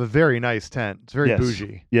 and you have a very nice tent. It's very Yes.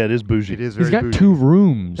 bougie. Yeah, it is bougie. It is very He's got bougie. 2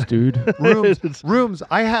 rooms, dude. Rooms.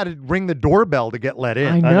 I had to ring the doorbell to get let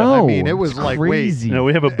in. I know. I mean, it was It's like, crazy.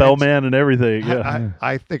 We have a bellman and everything. Yeah.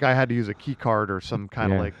 I think I had to use a key card or some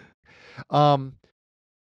kind of Yeah.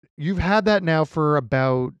 You've had that now for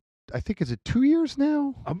about, I think, is it 2 years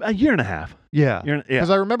now? A year and a half. Yeah. Yeah.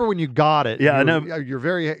 Because I remember when you got it. Yeah, I know. You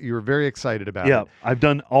were very excited about Yeah. it. I've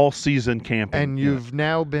done all season camping. And you've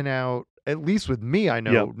now been out, at least with me, I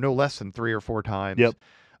know, Yep. no less than 3 or 4 times. Yep.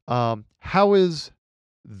 How is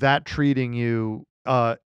that treating you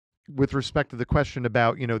with respect to the question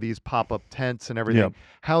about, these pop-up tents and everything? Yep.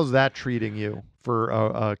 How's that treating you for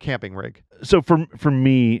a camping rig? So for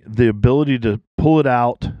me, the ability to pull it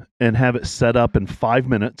out and have it set up in 5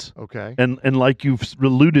 minutes, Okay. and like you've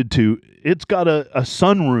alluded to, it's got a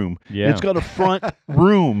sunroom. Yeah. It's got a front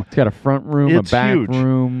room. It's got a front room, It's a back huge.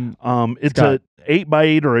 room. It's got- a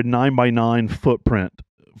 8x8 or a 9x9 footprint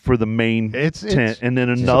for the main It's tent, and then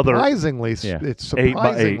another. surprisingly, Yeah. it's 8 by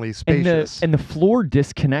 8. surprisingly And spacious. the floor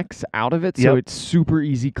disconnects out of it, so Yep. it's super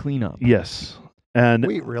easy cleanup. Yes, and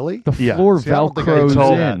Wait, really? The Yeah. floor See, I don't think I velcros it's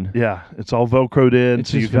all in. yeah, it's all velcroed in, It's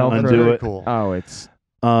so you just can Velcro. undo Very it. cool. Oh, it's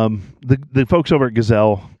The folks over at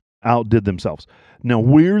Gazelle outdid themselves. Now,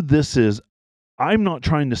 weird this is, I'm not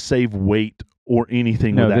trying to save weight or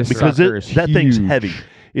anything no, with that this because sucker is that thing's huge. heavy.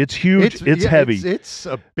 It's huge. It's yeah, heavy. It's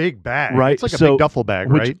a big bag. Right, It's like a so- big duffel bag,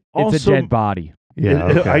 which right? also, It's a dead body.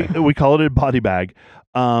 we call it a body bag.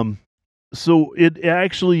 So it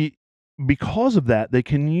actually, because of that, they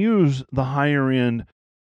can use the higher end,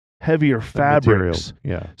 heavier The fabrics. materials.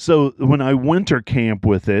 Yeah. So when I winter camp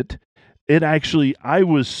with it, I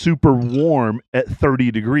was super warm at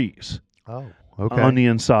 30 degrees Oh, okay. on the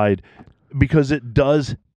inside because it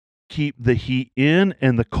does keep the heat in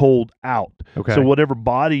and the cold out. Okay. So whatever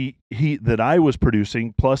body heat that I was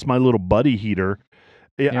producing, plus my little buddy heater,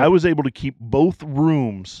 Yeah. I was able to keep both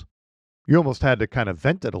rooms. You almost had to kind of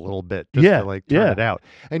vent it a little bit just Yeah, to like turn yeah. it out.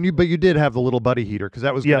 But you did have the little buddy heater because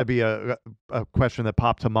that was going Yeah. to be a question that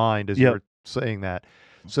popped to mind as you Yep. were saying that.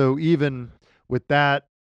 So even with that,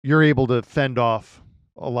 you're able to fend off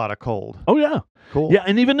a lot of cold. Oh yeah, Cool. yeah,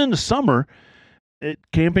 and even in the summer,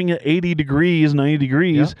 camping at 80 degrees, 90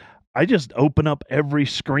 degrees. I just open up every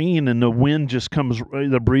screen and the wind just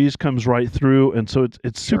the breeze comes right through. And so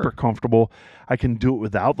it's super Sure. comfortable. I can do it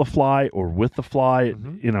without the fly or with the fly.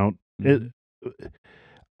 Mhm.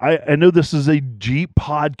 I know this is a Jeep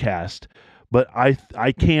podcast, but I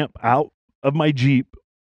camp out of my Jeep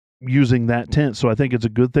using that tent. So I think it's a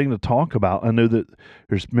good thing to talk about. I know that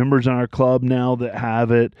there's members in our club now that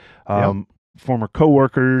have it. Former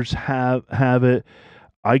coworkers have it.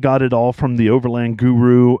 I got it all from the Overland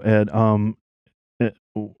Guru at oh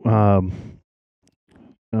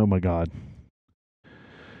my God.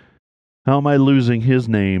 How am I losing his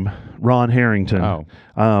name? Ron Harrington. Oh,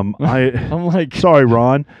 I'm like, sorry,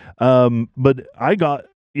 Ron. But I got,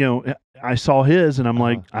 I saw his and I'm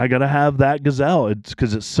like, I got to have that Gazelle. It's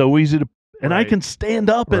because it's so easy to, and I Right. can stand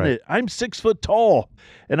up in Right. it. I'm 6 foot tall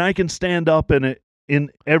and I can stand up in it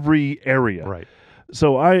in every area. Right.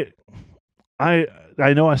 So I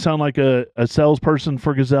know I sound like a salesperson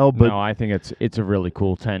for Gazelle, but no, I think it's a really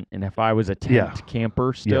cool tent. And if I was a tent Yeah.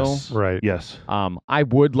 camper still, yes, Right. yes, I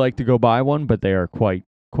would like to go buy one, but they are quite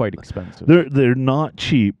expensive. they're not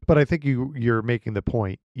cheap. But I think you're making the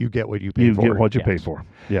point. You get what you pay You for. get what you pay Yes. for.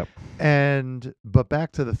 Yep. But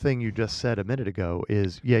back to the thing you just said a minute ago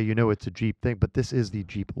is, it's a Jeep thing, but this is the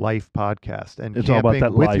Jeep Life podcast, and It's all about camping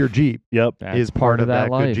that with life. your Jeep Yep. That's is part of that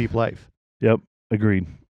good life. Jeep life. Yep. Agreed.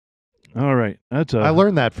 All right. That's I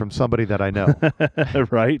learned that from somebody that I know.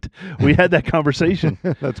 right. We had that conversation.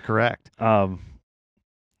 That's correct.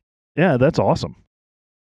 Yeah, that's awesome.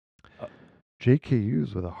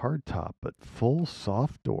 JKUs with a hard top, but full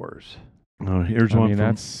soft doors. Oh, here's I one mean, from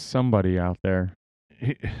that's somebody out there.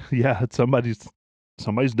 yeah, somebody's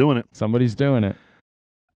doing it. Somebody's doing it.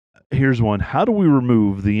 Here's one. How do we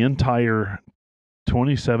remove the entire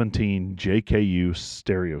 2017 JKU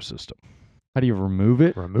stereo system? How do you remove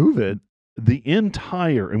it? Remove it. The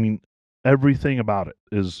entire, everything about it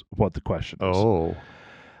is what the question is. Oh,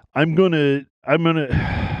 I'm gonna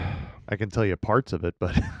I can tell you parts of it,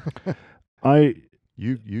 but I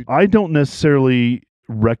you don't necessarily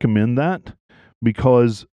recommend that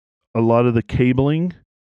because a lot of the cabling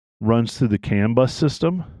runs through the CAN bus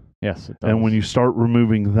system. Yes, it does. And when you start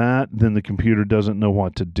removing that, then the computer doesn't know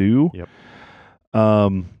what to do. Yep.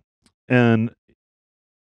 And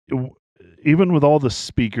even with all the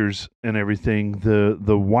speakers and everything,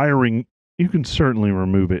 the wiring, you can certainly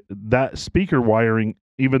remove it. That speaker wiring,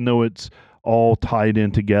 even though it's all tied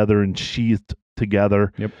in together and sheathed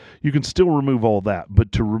together, Yep. you can still remove all that.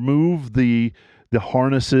 But to remove the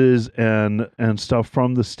harnesses and stuff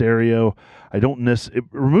from the stereo, I don't necessarily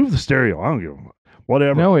remove the stereo. I don't give a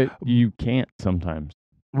whatever. No, you can't sometimes.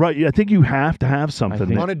 Right. Yeah, I think you have to have something.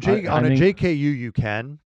 think- On a I think- JKU, you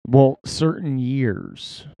can. Well, certain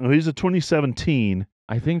years. He's a 2017.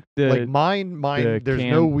 I think Like mine. the There's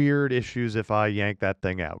no CAN weird issues if I yank that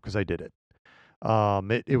thing out because I did it.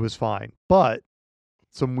 It was fine, but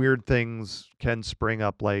some weird things can spring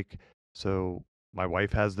up. Like, so my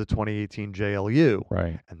wife has the 2018 JLU,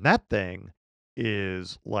 right. and that thing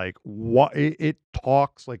is like what it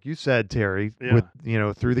talks, like you said, Terry, Yeah.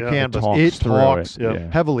 with through the Yeah, it canvas. talks It through talks it. Yep.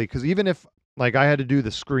 Yeah. heavily because even if like I had to do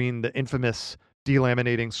the infamous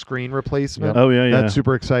delaminating screen replacement. Oh yeah, yeah. That's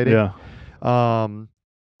super exciting. Yeah.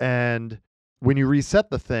 And when you reset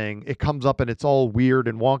the thing, it comes up and it's all weird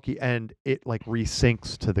and wonky, and it like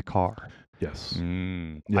resyncs to the car. Yes.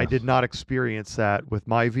 Mm. I Yes. did not experience that with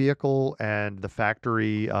my vehicle and the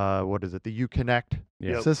factory. What is it? The Uconnect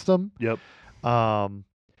Yeah. system. Yep.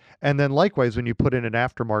 And then likewise, when you put in an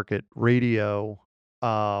aftermarket radio,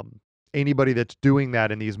 anybody that's doing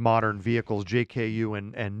that in these modern vehicles, JKU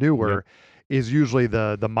and newer, is usually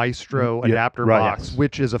the Maestro Yeah, adapter right, box, yes.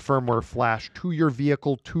 which is a firmware flash to your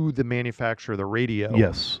vehicle, to the manufacturer of the radio.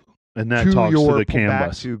 Yes. And that to talks your to the back CAN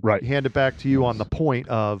bus. to Right. hand it back to you on the point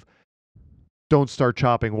of don't start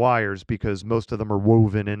chopping wires because most of them are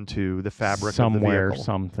woven into the fabric Somewhere, of the vehicle.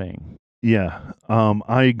 something. Yeah.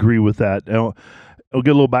 I agree with that. Now, I'll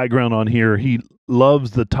get a little background on here. He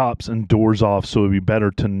loves the tops and doors off, so it'd be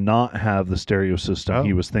better to not have the stereo system,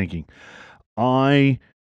 he Oh. was thinking. I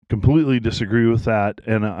completely disagree with that,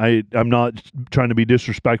 and I'm not trying to be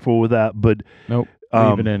disrespectful with that, but Nope.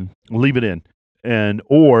 um, Leave it in. leave it in, and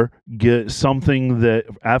or get something that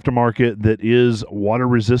aftermarket that is water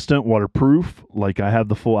resistant, waterproof. Like I have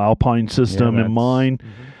the full Alpine system in that's- mine. Mhm.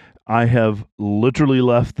 I have literally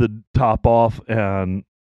left the top off and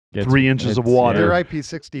Gets- 3 inches of it's- water. They're yeah.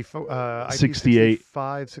 IP60, 68.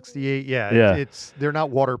 65, 68. Yeah, Yeah. they're not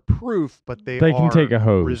waterproof, but they They can are take a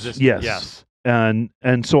hose. resistant. Yes. Yes. and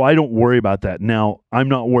so I don't worry about that. Now I'm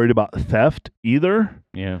not worried about theft either,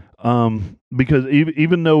 Yeah. because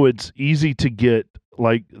even though it's easy to get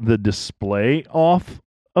like the display off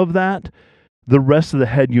of that, the rest of the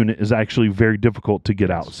head unit is actually very difficult to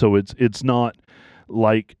get out. So it's not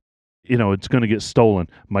like it's going to get stolen.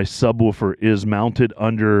 My subwoofer is mounted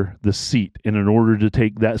under the seat, and in order to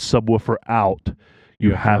take that subwoofer out,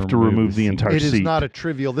 you have to remove the seat. entire It is seat. not a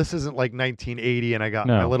trivial. This isn't like 1980 and I got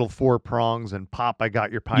my No. little 4 prongs and pop, I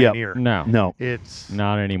got your Pioneer. No. No. It's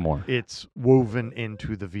Not anymore. it's woven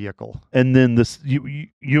into the vehicle. And then this,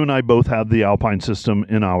 you and I both have the Alpine system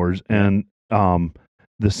in ours, and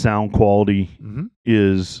the sound quality Mm-hmm.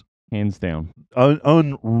 is Hands down.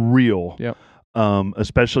 unreal. Yep.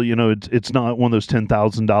 Especially it's not one of those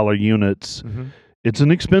 $10,000 units. Mm-hmm. It's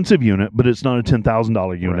an expensive unit, but it's not a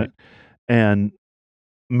 $10,000 unit. Right. And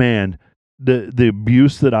man, the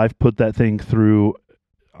abuse that I've put that thing through,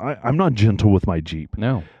 I'm not gentle with my Jeep.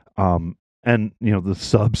 No. And the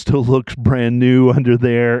sub still looks brand new under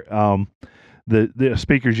there. The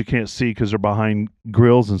speakers you can't see because they're behind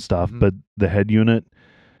grills and stuff, Mhm. but the head unit,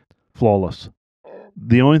 flawless.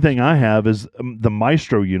 The only thing I have is the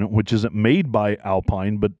Maestro unit, which isn't made by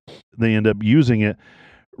Alpine, but they end up using it.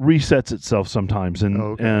 Resets itself sometimes and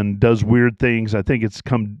Oh, okay. and does weird things. I think it's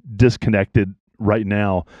come disconnected right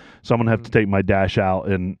now, so I'm gonna have to take my dash out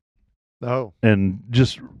and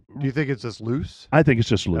just. Do you think it's just loose? I think it's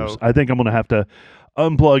just loose. Oh, okay. I think I'm gonna have to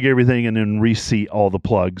unplug everything and then reseat all the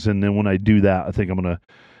plugs, and then when I do that, I think I'm gonna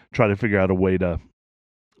try to figure out a way to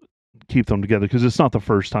keep them together because it's not the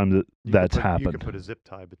first time that You that's could put, You happened. could put a zip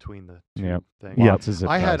tie between the two Yep. things. Yep. Lots of zip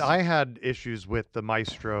ties. I had issues with the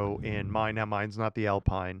Maestro in mine. Now mine's not the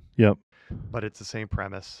Alpine. Yep. But it's the same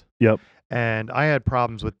premise. Yep. And I had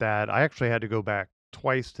problems with that. I actually had to go back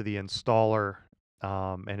twice to the installer,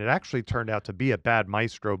 and it actually turned out to be a bad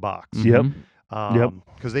Maestro box. Yep. Mhm.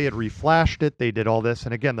 Because they had reflashed it, they did all this,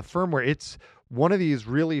 and again, the firmware. It's one of these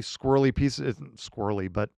really squirrely pieces. Isn't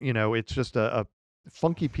squirrely, but it's just a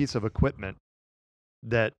funky piece of equipment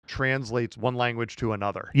that translates one language to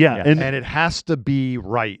another. Yeah, Yes. And it has to be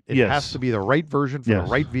right. It Yes. has to be the right version for Yes.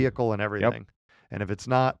 the right vehicle and everything. And if it's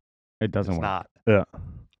not, It doesn't it's work. not. yeah.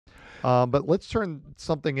 But let's turn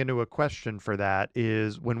something into a question for that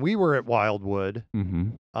is when we were at Wildwood,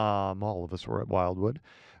 Mm-hmm. all of us were at Wildwood,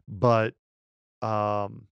 but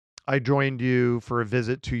I joined you for a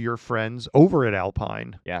visit to your friends over at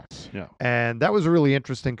Alpine. Yes. Yeah. And that was a really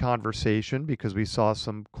interesting conversation because we saw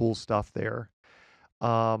some cool stuff there.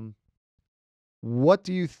 What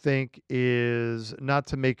do you think is, not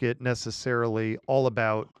to make it necessarily all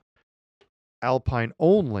about Alpine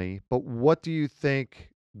only, but what do you think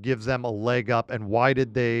gives them a leg up, and why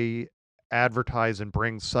did they advertise and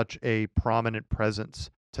bring such a prominent presence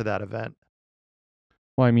to that event?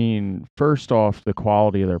 Well, I mean, first off, the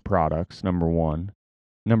quality of their products, number one.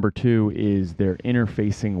 Number two is their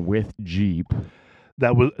interfacing with Jeep.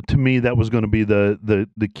 That was, to me, that was going to be the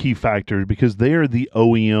key factor because they are the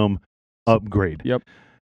OEM upgrade. Yep.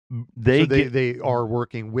 They are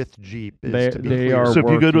working with Jeep. They are So if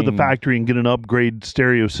you go to the working- factory and get an upgrade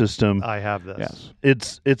stereo system, I have this.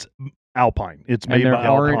 Yes. it's Alpine. It's And made there by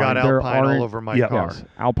are- I Alpine. got There Alpine all aren't- over my Yeah. car. Yes.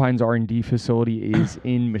 Alpine's R&D facility is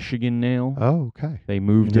in Michigan now. Oh, okay. They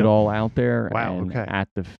moved Yep. it all out there. Wow, And okay. at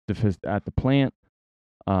the plant.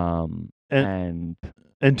 And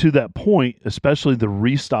And to that point, especially the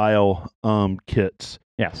Restyle kits,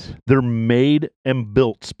 yes. they're made and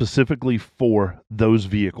built specifically for those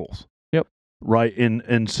vehicles. Yep. Right.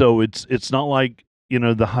 And so it's not like,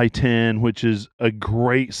 the High 10, which is a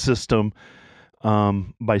great system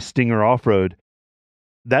by Stinger Off-Road.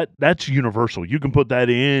 That's universal. You can put that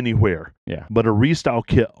anywhere. Yeah. But a Restyle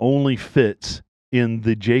kit only fits in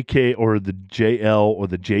the JK or the JL or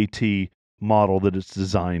the JT model that it's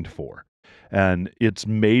designed for. And it's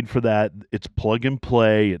made for that. It's plug and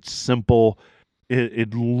play. It's simple.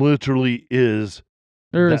 It literally is.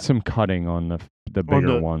 There is that- some cutting on the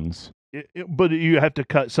bigger the- ones. But you have to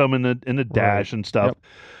cut some in the dash and stuff. Yep.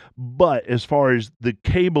 But as far as the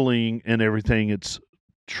cabling and everything, it's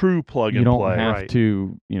true plug You and don't play. have Right.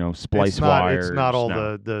 to, splice It's not, wires. it's not all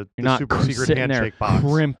no. the You're the not super secret sitting there handshake box.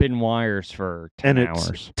 crimping wires for 10 And it's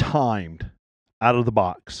hours. timed out of the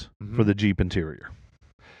box for Mhm. the Jeep interior.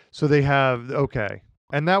 So they have, okay.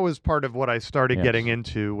 And that was part of what I started Yes. getting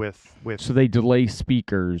into with So they delay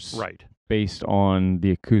speakers right. based on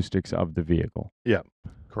the acoustics of the vehicle.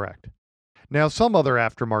 Correct. Now, some other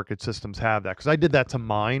aftermarket systems have that because I did that to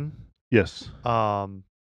mine. Yes.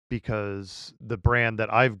 Because the brand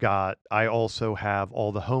that I've got, I also have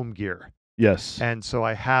all the home gear. Yes. And so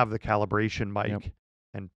I have the calibration mic Yep.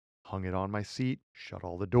 and hung it on my seat, shut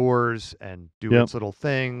all the doors, and do Yep. its little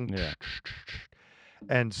thing. Yeah.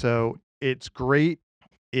 And so it's great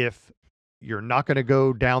if you're not going to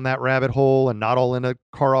go down that rabbit hole and not all in a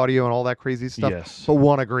car audio and all that crazy stuff, Yes. but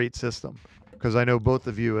want a great system. Because I know both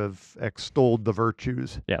of you have extolled the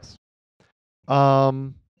virtues. Yes.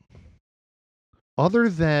 Other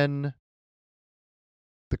than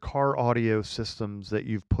the car audio systems that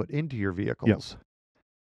you've put into your vehicles,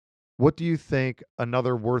 what do you think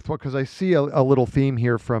another worthwhile? Because I see a little theme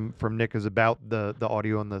here from Nick is about the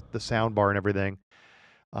audio and the sound bar and everything,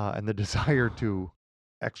 and the desire to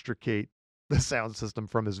extricate the sound system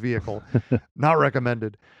from his vehicle. Not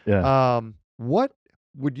recommended. Yeah. What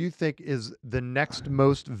would you think is the next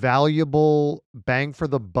most valuable bang for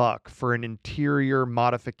the buck for an interior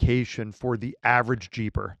modification for the average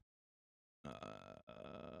Jeeper?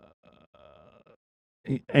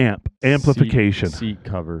 Amplification. Seat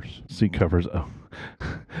covers. Seat covers. Oh.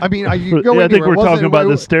 I mean, you go I think anywhere. we're Wasn't talking it- about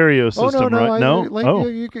the it- stereo Oh system, no, right? No. like, Oh.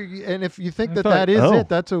 you could, and if you think I that thought- that is oh. it,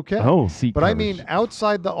 that's okay. Oh. Seat But I covers. mean,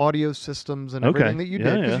 outside the audio systems and Okay. everything that you Yeah,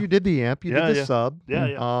 did, because yeah. you did the amp, you Yeah, did the yeah. sub. Yeah.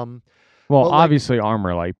 Yeah. well, but like- obviously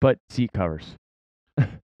Armor Light, but seat covers.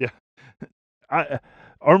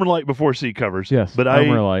 Armor Light before seat covers. Yes. But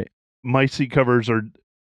Armor Light. my seat covers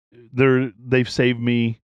they've saved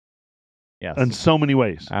me Yes. in so many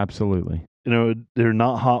ways. Absolutely. They're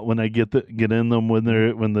not hot when I get in them when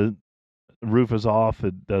the roof is off.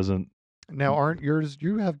 It doesn't. Now, aren't yours?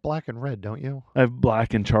 You have black and red, don't you? I have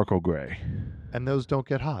black and charcoal gray. And those don't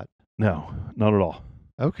get hot. No, not at all.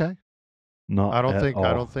 Okay. Not. I don't at think. all.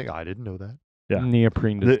 I don't think. I didn't know that. Yeah.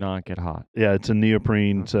 Neoprene does The- not get hot. Yeah, it's a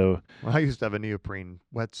neoprene. So Well, I used to have a neoprene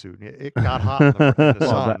wetsuit. It got hot in the Well,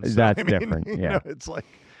 sun. that's I mean, different, you yeah. know, it's like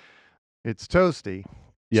it's toasty.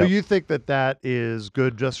 Yep. So you think that is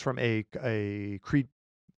good just from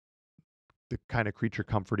the kind of creature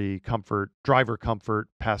comfort, driver comfort,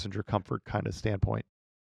 passenger comfort kind of standpoint.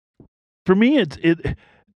 for me,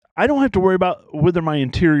 I don't have to worry about whether my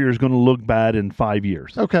interior is going to look bad in 5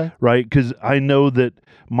 years. Okay. Right? Because I know that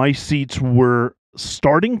my seats were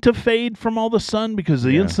starting to fade from all the sun because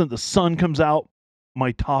the Yeah. instant the sun comes out,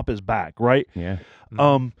 my top is back, right? Yeah.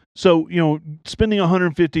 So, spending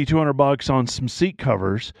 $150-$200 on some seat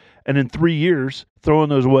covers, and in 3 years throwing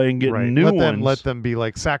those away and getting right. new ones. Let them be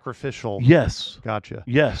like sacrificial. Yes. Gotcha.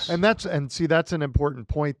 Yes. And see, that's an important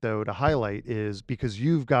point though to highlight, is because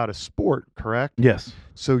you've got a Sport, correct? Yes.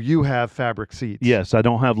 So you have fabric seats. Yes, I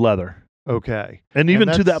don't have leather. Okay. And even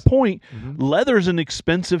to that that's- point, Mhm. leather's an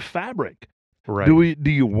expensive fabric. Right.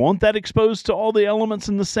 Do you want that exposed to all the elements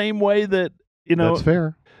in the same way that, That's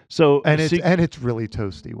fair. So And it's really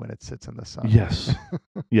toasty when it sits in the sun. Yes.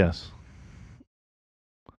 Yes.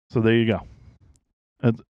 So there you go.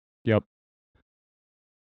 Yep.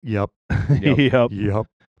 Yep. Yep. Yep.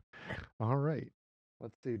 All right.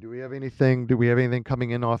 Let's see. Do we have anything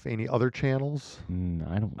coming in off any other channels?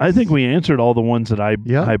 I don't. I think we answered all the ones that I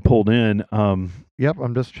pulled in. Yep.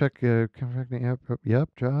 I'm just checking. Yep.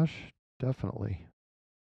 Josh. Definitely.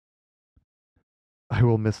 I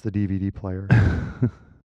will miss the DVD player.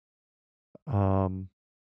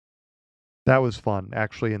 That was fun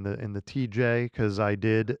actually in the TJ, because I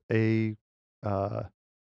did a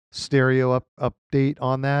stereo update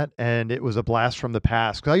on that, and it was a blast from the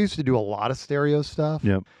past, because I used to do a lot of stereo stuff.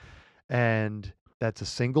 Yep. And that's a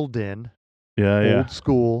single din, Yeah. old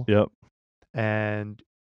school. Yep. And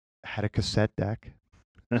had a cassette deck.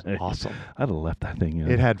 Awesome. I'd have left that thing in.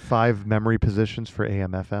 It had 5 memory positions for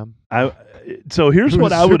AM FM. So here's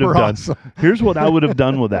what I would have done. Awesome. Here's what I would have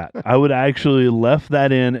done with that. I would actually left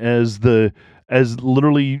that in as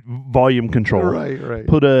literally volume control. Right.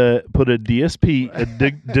 Put a DSP, a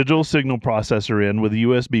digital signal processor in with a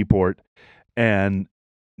USB port, and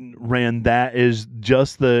ran that as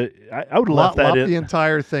just the. I would have left that in the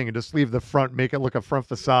entire thing and just leave the front, make it look a front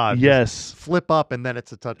facade. Yes. Just flip up and then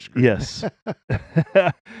it's a touchscreen. Yes.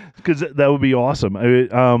 Because that would be awesome.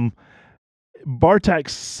 Bartak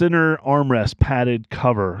center armrest padded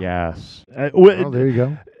cover. Yes. Oh, there you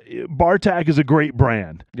go. Bartak is a great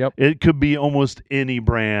brand. Yep. It could be almost any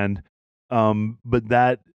brand, but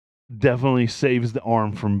that definitely saves the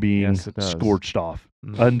arm from being Yes, it does. scorched off.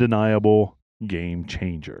 Mhm. Undeniable game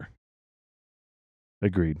changer.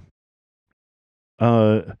 Agreed.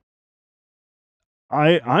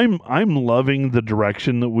 I'm loving the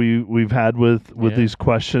direction that we've had with Yeah. these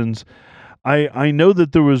questions. I know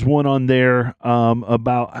that there was one on there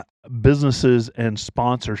about businesses and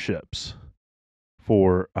sponsorships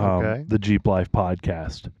for Okay. the Jeep Life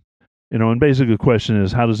podcast. And basically the question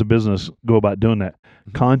is, how does a business go about doing that?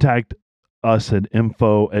 Mhm. Contact us at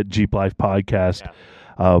info@Jeep Life Podcast.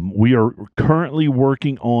 We are currently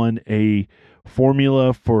working on a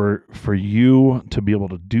formula for you to be able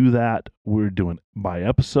to do that. We're doing by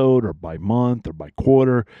episode or by month or by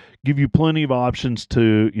quarter. Give you plenty of options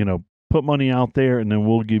to, put money out there, and then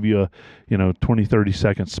we'll give you a 20-30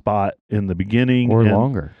 second spot in the beginning Or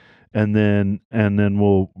longer. and then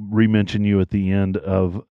we'll re-mention you at the end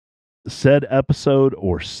of said episode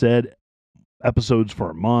or said episodes for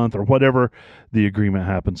a month or whatever the agreement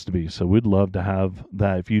happens to be. So we'd love to have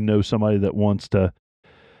that. If you know somebody that wants to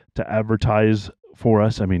advertise for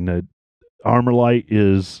us, I mean, ArmorLite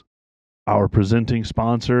is our presenting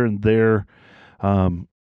sponsor, and they're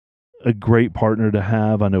a great partner to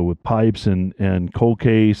have. I know with Pipes and Cold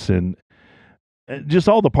Case and just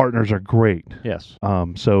all the partners are great. Yes.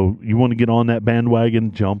 So you want to get on that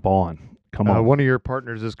bandwagon, jump on. Come on. One of your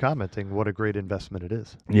partners is commenting what a great investment it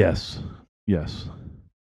is. Yes.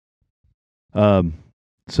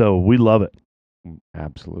 So we love it.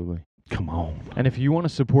 Absolutely. Come on. And if you want to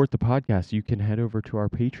support the podcast, you can head over to our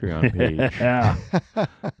Patreon page Yeah.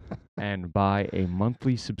 and buy a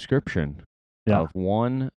monthly subscription Yeah. of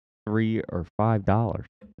 $1, $3, or $5,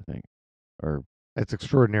 I think, or It's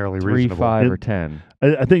extraordinarily 3, reasonable. 5, It- or 10.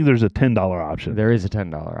 I think there's a $10 option, There is a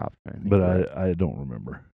 $10 option, I think, but right? I don't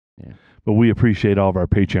remember. Yeah. But we appreciate all of our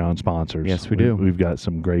Patreon sponsors. Yes, we do. We've got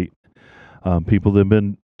some great people that have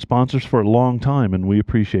been sponsors for a long time, and we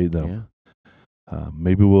appreciate them. Yeah.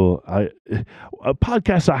 Maybe a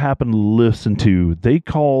podcast I happen to listen to, they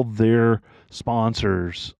call their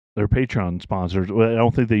sponsors, their Patreon sponsors. Well, I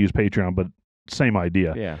don't think they use Patreon, but same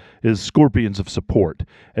idea. Yeah. Is Scorpions of Support,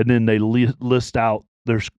 and then they list out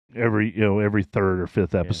there's every third or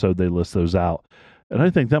fifth episode they list those out, and I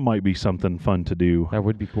think that might be something fun to do. That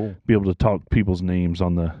would be cool. Be able to talk people's names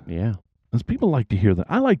on the. Yeah. Because people like to hear that.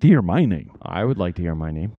 I like to hear my name, I would like to hear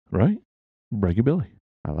my name. right? Breaky Billy.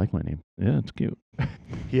 I like my name. Yeah, it's cute.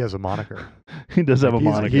 He has a moniker. He does have a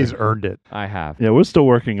He's- moniker. He's earned it. I have. Yeah, we're still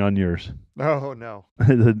working on yours. Oh no.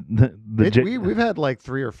 the We've had like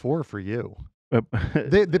 3 or 4 for you.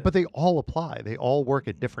 But they all apply. They all work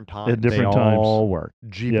at different times. At different they times. all work.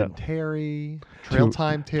 Jeep Yeah. and Terry, Trail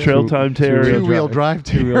Time Terry, Trail Time Terry. two-wheel drive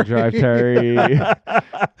Terry. Two-wheel drive Terry.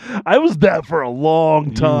 I was that for a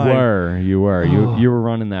long time. You were. Oh. You were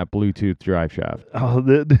running that Bluetooth drive shaft. Oh,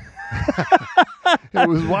 It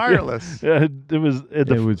was wireless. yeah, it was. It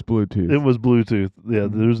was Bluetooth. It was Bluetooth. Yeah,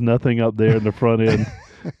 there's nothing up there in the front end.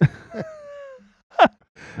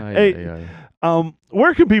 Hey.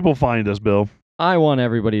 Where can people find us, Bill? I want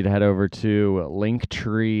everybody to head over to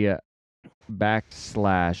Linktree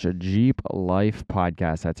 / Jeep Life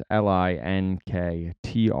Podcast. That's linktr.ee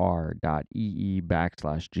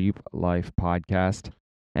 / Jeep Life Podcast.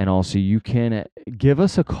 And also, you can give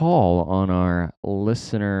us a call on our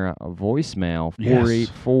listener voicemail, Yes.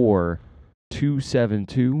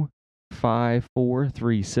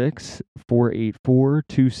 484-272-5436,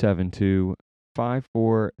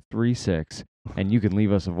 484-272-5436. And you can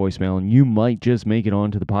leave us a voicemail, and you might just make it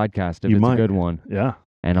onto the podcast if You it's might. a good one. Yeah.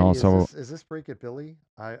 And Hey, also, is this Break It Billy?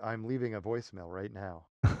 I'm leaving a voicemail right now.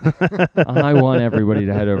 I want everybody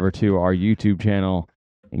to head over to our YouTube channel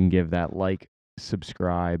and give that like,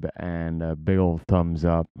 subscribe, and a big old thumbs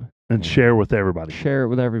up. And share with everybody. Share it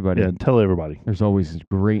with everybody. Yeah, and tell everybody. There's always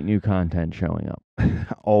great new content showing up.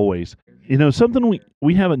 Always. You know, something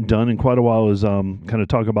we haven't done in quite a while is kind of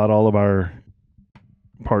talk about all of our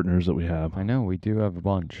partners that we have. I know we do have a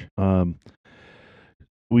bunch.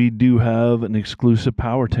 We do have an exclusive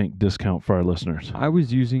Power Tank discount for our listeners. I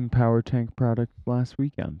was using Power Tank product last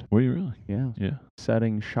weekend. Were you really? Yeah. Yeah.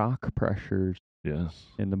 Setting shock pressures Yes.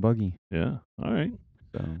 in the buggy. Yeah. All right.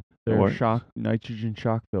 So That their works. nitrogen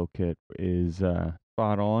shock fill kit is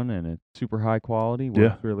spot on, and it's super high quality. Works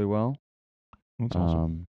Yeah. really well. That's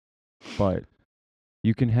awesome. But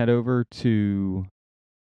you can head over to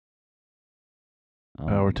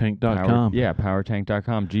PowerTank.com.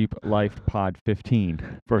 PowerTank.com. Jeep Life Pod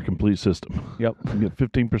 15. For a complete system. Yep. You get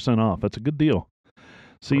 15% off. That's a good deal.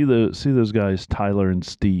 See those guys, Tyler and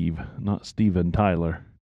Steve, not Steve and Tyler.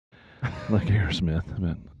 Like Aerosmith.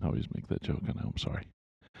 Man, I always make that joke. I know. I'm sorry.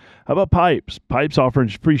 How about Pipes? Pipes offering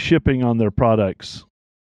free shipping on their products.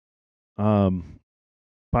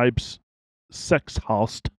 Pipes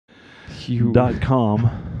sexhaust.com.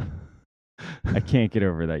 I can't get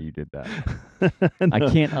over that you did that. I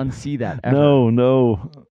can't unsee that ever.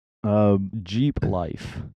 No. Jeep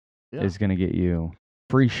Life Yeah. is going to get you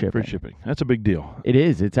free shipping. Free shipping. That's a big deal. It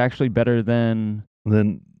is. It's actually better than...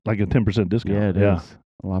 Then like a 10% discount. Yeah, it is.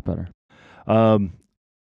 A lot better.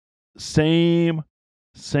 Same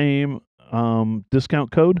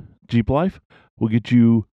discount code, Jeep Life, will get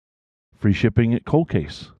you free shipping at Cold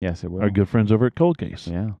Case. Yes, it will. Our good friends over at Cold Case.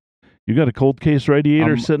 Yeah. You got a Cold Case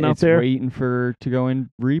radiator sitting out it's there? waiting to go in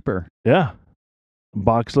Reaper. Yeah.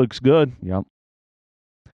 Box looks good. Yep.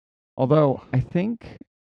 Although I think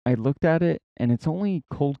I looked at it and it's only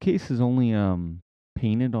Cold Case is only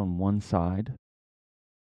painted on one side.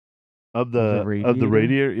 Of the radiator?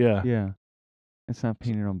 radiator, yeah. Yeah. It's not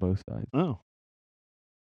painted on both sides. Oh.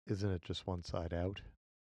 Isn't it just one side out?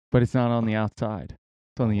 But it's not on the outside.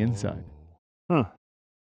 It's on the inside. Huh.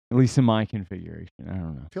 At least in my configuration. I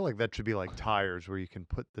don't know. I feel like that should be like tires, where you can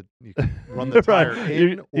run the Right. tire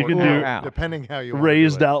You in can or do out, depending how you want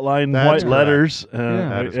Raised to do it. outline, That's white correct. letters.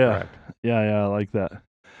 That is yeah. correct. Yeah, I like that.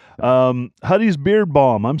 Huddy's Beard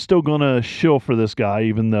Balm. I'm still going to shill for this guy,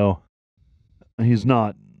 even though he's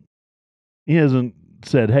not. He hasn't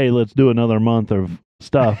said, hey, let's do another month of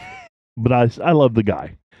stuff. But I love the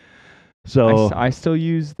guy. So, I still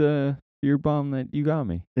use the beard balm that you got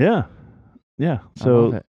me. yeah. I love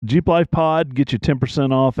So, it. Jeep Life Pod, get you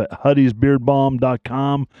 10% off at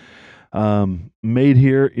huddysbeardbalm.com. Made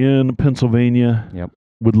here in Pennsylvania. Yep.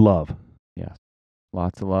 With love.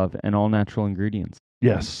 Lots of love and all natural ingredients.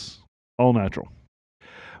 Yes, all natural.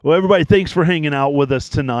 Well, everybody, thanks for hanging out with us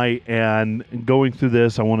tonight and going through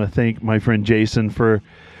this. I want to thank my friend Jason for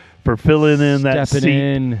filling in that Stepping seat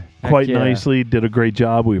in. Heck quite yeah. nicely. Did a great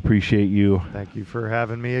job. We appreciate you. Thank you for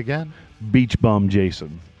having me again. Beach Bum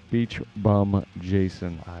Jason. Beach bum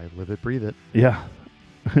Jason. I live it, breathe it. Yeah.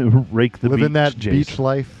 Rake the beach, Living that Jason. beach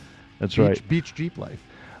life. That's beach, right. Beach Jeep life.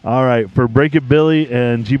 All right. For Break It Billy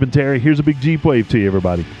and Jeep and Terry, here's a big Jeep wave to you,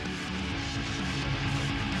 everybody.